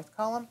in the 4th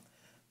column.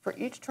 For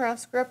each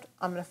transcript,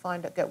 I'm going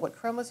to get what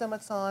chromosome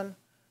it's on,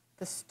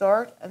 the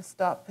start and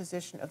stop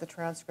position of the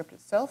transcript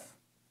itself,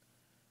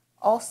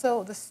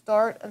 also the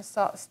start and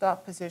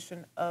stop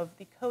position of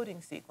the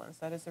coding sequence,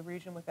 that is the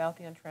region without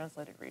the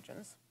untranslated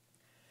regions.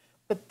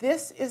 But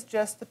this is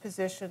just the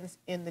positions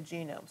in the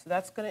genome. So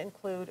that's going to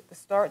include the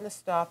start and the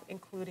stop,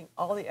 including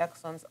all the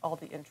exons, all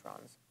the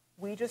introns.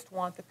 We just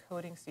want the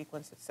coding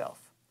sequence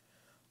itself.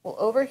 Well,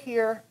 over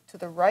here to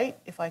the right,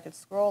 if I could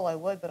scroll, I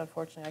would, but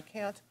unfortunately I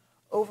can't.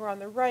 Over on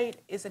the right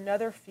is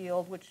another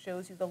field which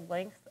shows you the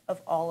length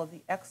of all of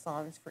the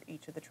exons for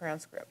each of the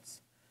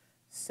transcripts.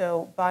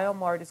 So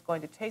BioMart is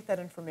going to take that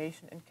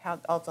information and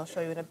I'll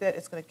show you in a bit,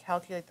 it's going to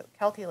calculate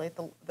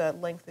the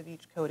length of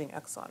each coding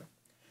exon.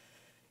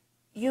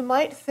 You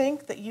might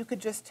think that you could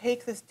just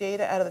take this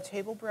data out of the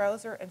table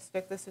browser and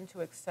stick this into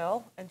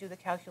Excel and do the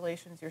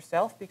calculations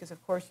yourself, because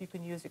of course you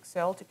can use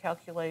Excel to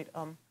calculate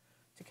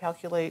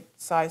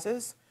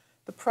sizes.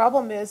 The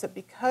problem is that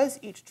because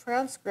each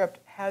transcript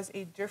has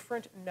a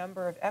different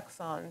number of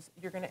exons,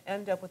 you're going to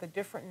end up with a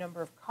different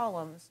number of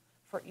columns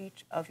for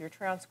each of your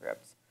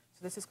transcripts.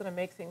 So this is going to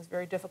make things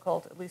very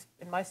difficult, at least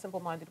in my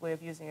simple-minded way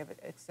of using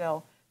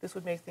Excel. This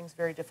would make things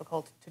very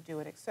difficult to do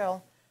in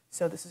Excel.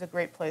 So this is a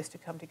great place to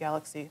come to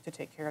Galaxy to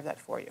take care of that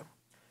for you.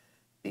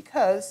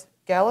 Because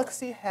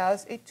Galaxy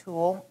has a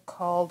tool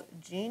called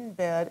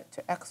GeneBed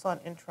to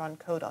exon intron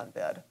codon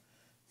bed.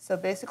 So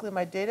basically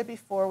my data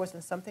before was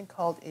in something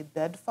called a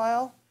bed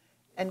file,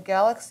 and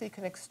Galaxy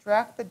can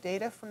extract the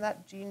data from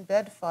that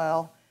GeneBed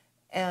file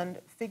and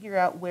figure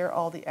out where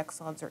all the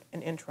exons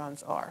and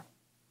introns are.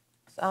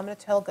 So I'm going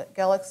to tell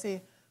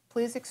Galaxy,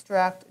 please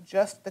extract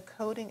just the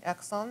coding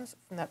exons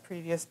from that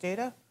previous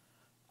data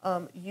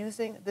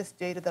using this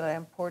data that I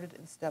imported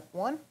in step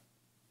 1,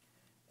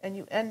 and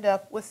you end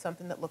up with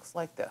something that looks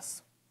like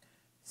this.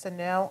 So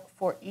now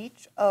for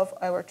each of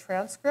our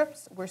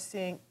transcripts, we're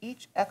seeing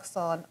each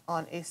exon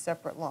on a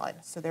separate line.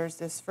 So there's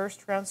this first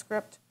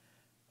transcript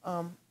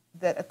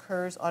that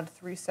occurs on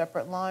 3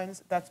 separate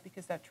lines. That's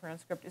because that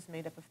transcript is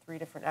made up of 3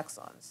 different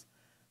exons.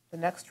 The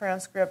next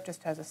transcript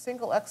just has a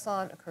single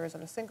exon, occurs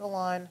on a single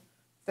line.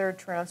 Third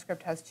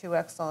transcript has 2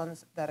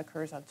 exons, that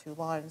occurs on 2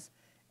 lines.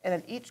 And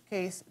in each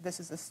case, this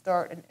is the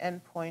start and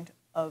end point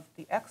of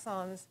the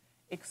exons,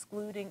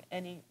 excluding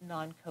any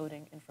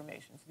non-coding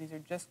information. So these are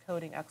just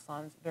coding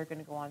exons. They're going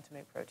to go on to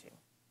make protein.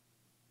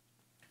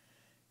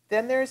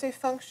 Then there's a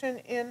function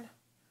in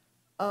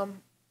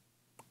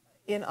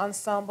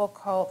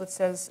Ensemble that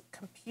says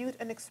compute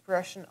an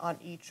expression on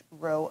each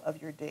row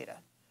of your data.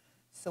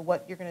 So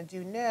what you're going to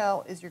do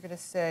now is you're going to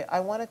say, I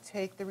want to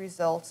take the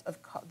results of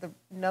the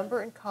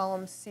number in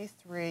column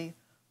C3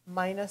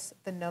 minus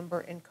the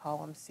number in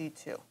column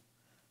C2.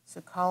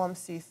 So column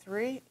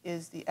C3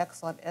 is the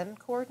exon end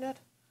coordinate.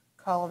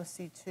 Column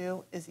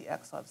C2 is the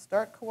exon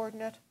start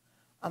coordinate.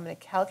 I'm going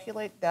to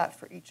calculate that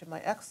for each of my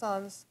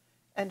exons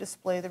and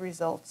display the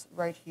results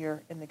right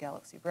here in the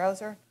Galaxy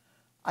browser.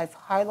 I've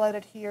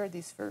highlighted here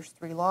these first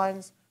 3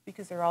 lines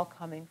because they're all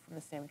coming from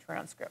the same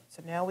transcript.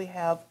 So now we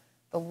have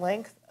the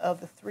length of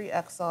the 3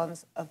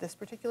 exons of this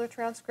particular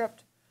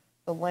transcript,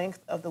 the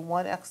length of the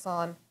 1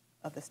 exon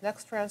of this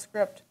next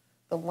transcript,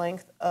 the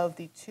length of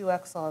the 2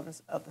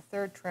 exons of the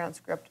 3rd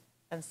transcript,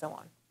 and so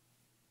on.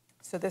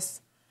 So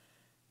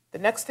the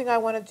next thing I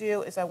want to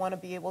do is I want to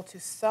be able to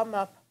sum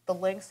up the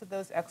lengths of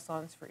those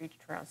exons for each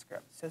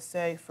transcript. So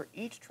say for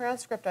each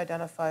transcript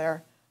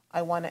identifier,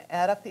 I want to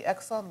add up the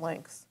exon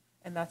lengths,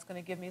 and that's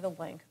going to give me the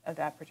length of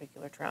that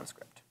particular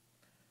transcript.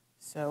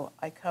 So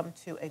I come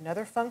to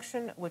another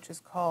function, which is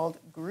called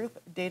group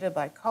data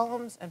by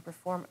columns and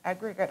perform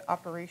aggregate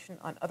operation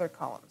on other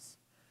columns.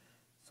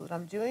 So what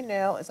I'm doing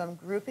now is I'm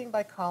grouping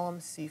by column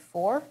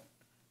C4.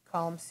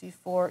 Column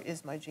C4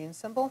 is my gene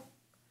symbol.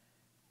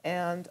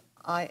 And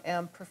I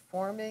am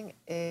performing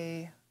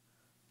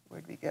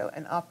where'd we go?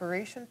 An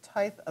operation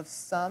type of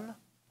sum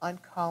on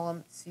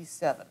column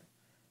C7.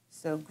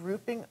 So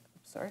grouping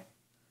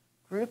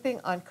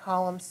on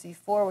column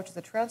C4, which is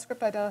the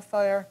transcript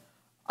identifier,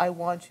 I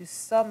want to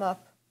sum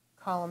up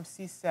column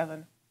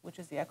C7, which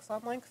is the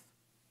exon length.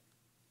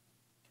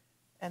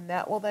 And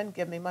that will then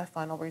give me my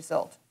final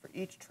result. For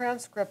each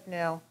transcript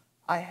now,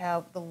 I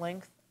have the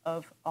length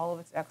of all of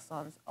its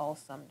exons all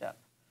summed up.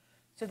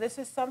 So this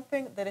is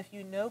something that if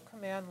you know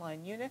command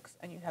line Unix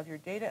and you have your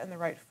data in the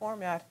right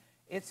format,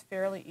 it's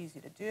fairly easy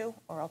to do.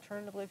 Or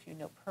alternatively, if you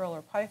know Perl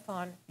or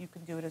Python, you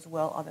can do it as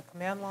well on the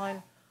command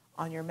line,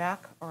 on your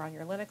Mac or on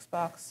your Linux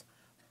box.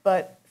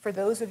 But for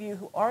those of you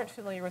who aren't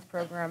familiar with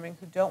programming,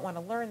 who don't want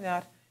to learn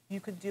that, you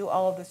can do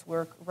all of this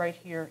work right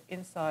here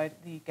inside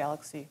the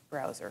Galaxy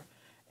browser.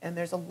 And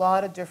there's a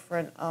lot of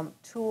different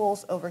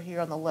tools over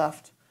here on the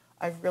left.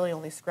 I've really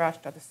only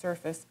scratched at the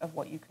surface of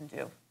what you can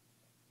do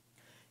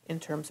in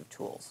terms of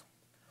tools.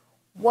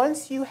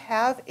 Once you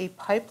have a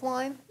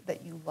pipeline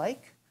that you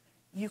like,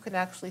 you can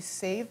actually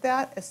save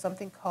that as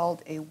something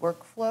called a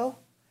workflow.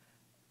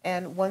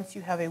 And once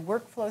you have a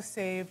workflow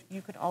saved,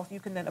 you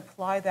can then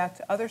apply that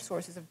to other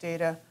sources of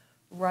data,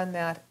 run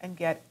that, and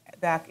get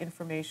back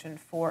information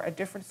for a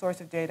different source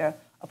of data,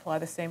 apply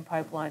the same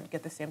pipeline,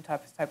 get the same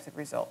types of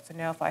results. So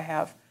now if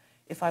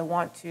I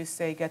want to,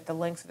 say, get the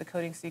lengths of the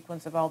coding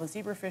sequence of all the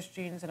zebrafish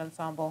genes in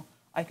Ensemble,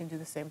 I can do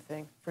the same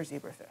thing for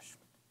zebrafish.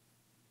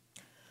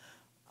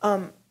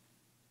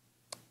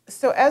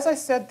 So as I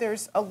said,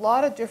 there's a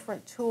lot of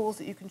different tools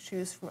that you can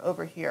choose from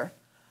over here.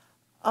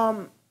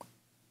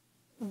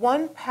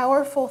 One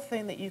powerful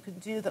thing that you can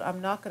do that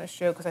I'm not going to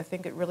show because I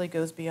think it really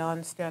goes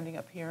beyond standing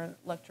up here and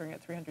lecturing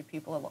at 300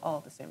 people all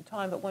at the same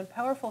time, but one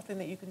powerful thing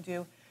that you can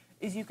do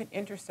is you can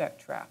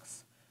intersect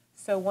tracks.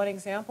 So one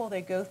example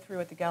they go through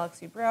at the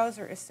Galaxy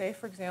browser is, say,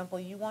 for example,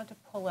 you want to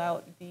pull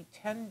out the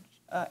 10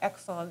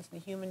 exons in the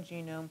human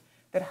genome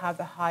that have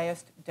the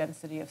highest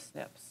density of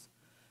SNPs.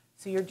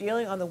 So you're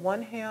dealing on the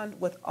one hand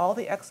with all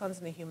the exons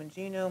in the human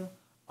genome,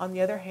 on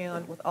the other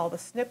hand with all the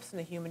SNPs in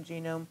the human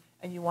genome,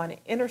 and you want to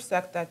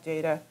intersect that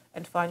data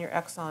and find your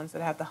exons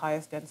that have the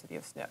highest density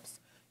of SNPs.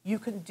 You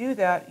can do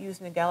that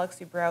using the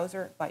Galaxy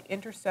browser by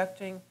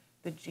intersecting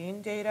the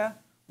gene data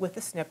with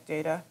the SNP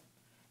data,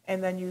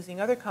 and then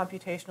using other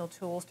computational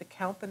tools to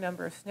count the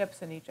number of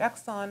SNPs in each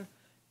exon,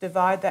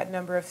 divide that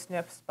number of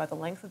SNPs by the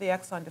length of the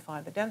exon to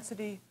find the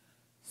density,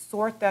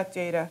 sort that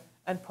data,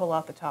 and pull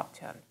out the top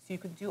 10. So you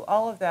can do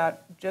all of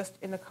that just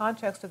in the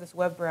context of this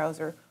web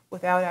browser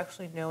without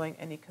actually knowing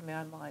any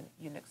command line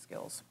Unix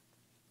skills.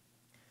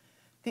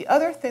 The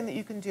other thing that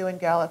you can do in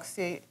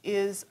Galaxy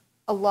is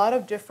a lot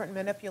of different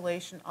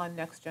manipulation on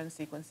next-gen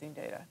sequencing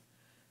data.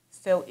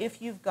 So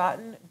if you've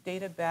gotten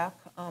data back,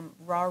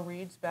 raw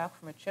reads back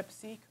from a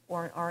ChIP-seq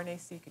or an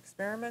RNA-seq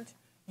experiment,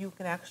 you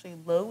can actually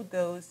load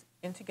those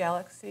into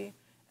Galaxy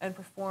and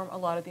perform a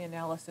lot of the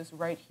analysis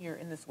right here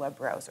in this web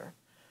browser.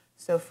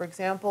 So for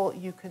example,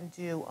 you can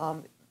do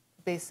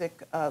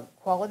basic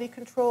quality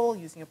control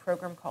using a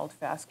program called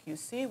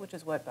FastQC, which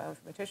is what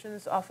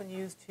bioinformaticians often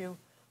use to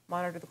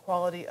monitor the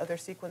quality of their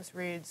sequence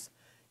reads.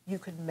 You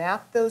could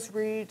map those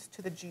reads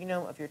to the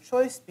genome of your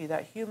choice, be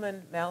that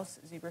human, mouse,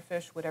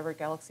 zebrafish, whatever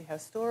Galaxy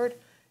has stored,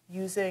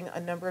 using a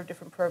number of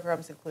different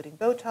programs, including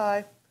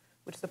Bowtie,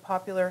 which is a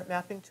popular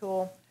mapping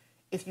tool.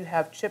 If you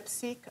have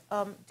ChIP-seq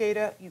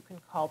data, you can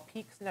call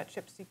peaks in that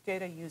ChIP-seq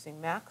data using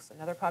Max,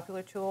 another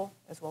popular tool,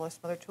 as well as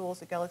some other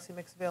tools that Galaxy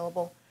makes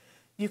available.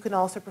 You can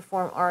also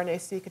perform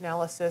RNA-seq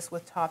analysis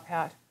with Top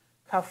Hat,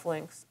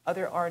 cufflinks,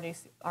 other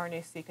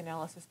RNA-seq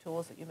analysis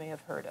tools that you may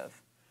have heard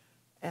of.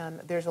 And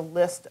there's a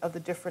list of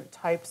the different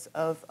types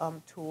of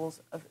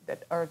tools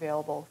that are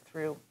available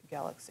through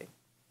Galaxy.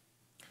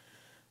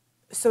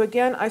 So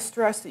again, I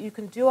stress that you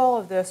can do all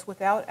of this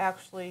without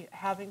actually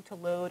having to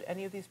load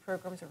any of these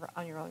programs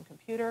on your own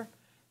computer.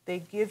 They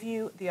give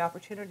you the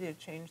opportunity to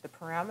change the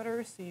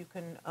parameters, so you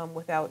can,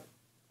 without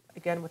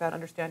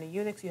understanding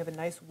Unix, you have a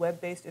nice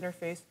web-based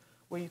interface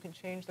where you can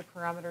change the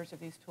parameters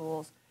of these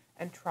tools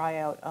and try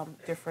out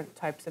different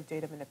types of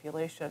data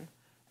manipulation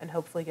and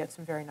hopefully get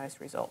some very nice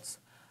results.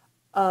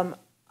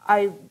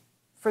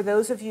 For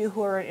those of you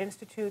who are in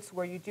institutes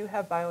where you do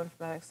have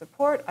bioinformatics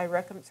support, I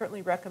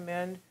certainly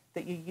recommend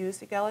that you use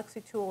the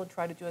Galaxy tool and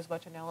try to do as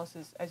much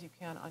analysis as you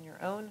can on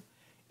your own.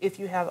 If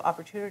you have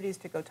opportunities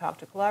to go talk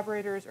to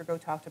collaborators or go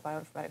talk to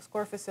bioinformatics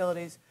core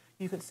facilities,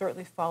 you can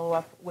certainly follow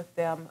up with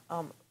them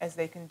as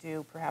they can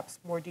do perhaps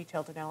more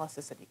detailed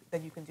analysis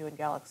than you can do in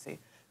Galaxy.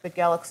 But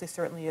Galaxy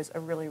certainly is a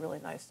really, really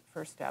nice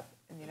first step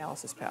in the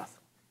analysis path.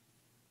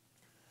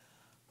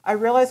 I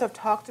realize I've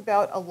talked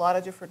about a lot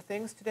of different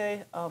things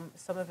today,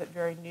 some of it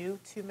very new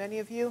to many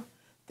of you.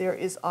 There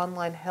is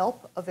online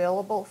help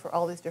available for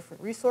all these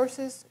different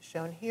resources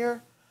shown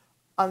here.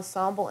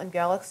 Ensemble and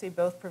Galaxy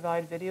both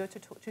provide video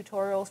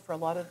tutorials for a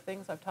lot of the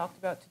things I've talked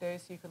about today,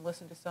 so you can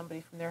listen to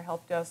somebody from their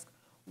help desk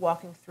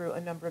walking through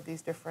a number of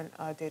these different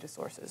data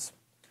sources.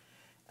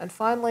 And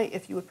finally,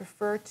 if you would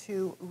prefer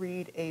to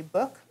read a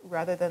book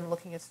rather than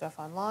looking at stuff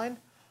online,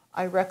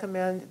 I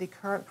recommend the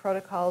Current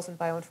Protocols in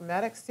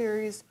Bioinformatics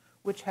series,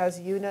 which has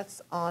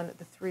units on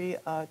the three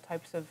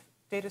types of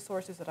data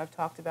sources that I've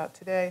talked about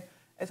today,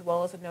 as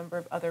well as a number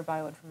of other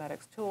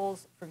bioinformatics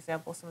tools. For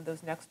example, some of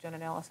those next-gen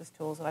analysis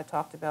tools that I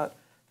talked about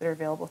that are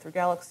available through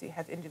Galaxy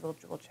have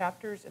individual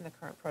chapters in the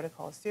Current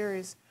Protocols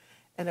series.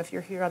 And if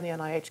you're here on the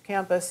NIH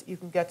campus, you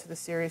can get to the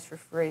series for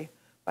free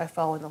by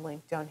following the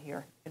link down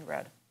here in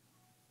red.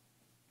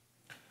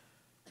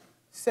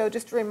 So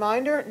just a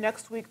reminder,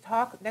 next week's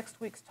talk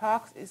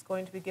is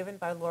going to be given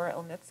by Laura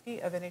Elnitsky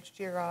of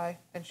NHGRI,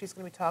 and she's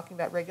going to be talking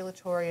about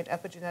regulatory and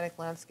epigenetic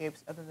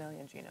landscapes of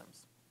mammalian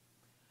genomes.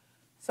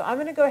 So I'm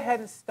going to go ahead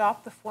and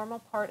stop the formal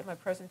part of my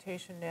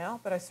presentation now,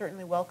 but I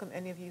certainly welcome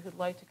any of you who'd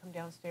like to come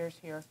downstairs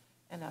here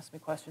and ask me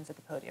questions at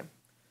the podium.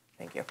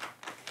 Thank you.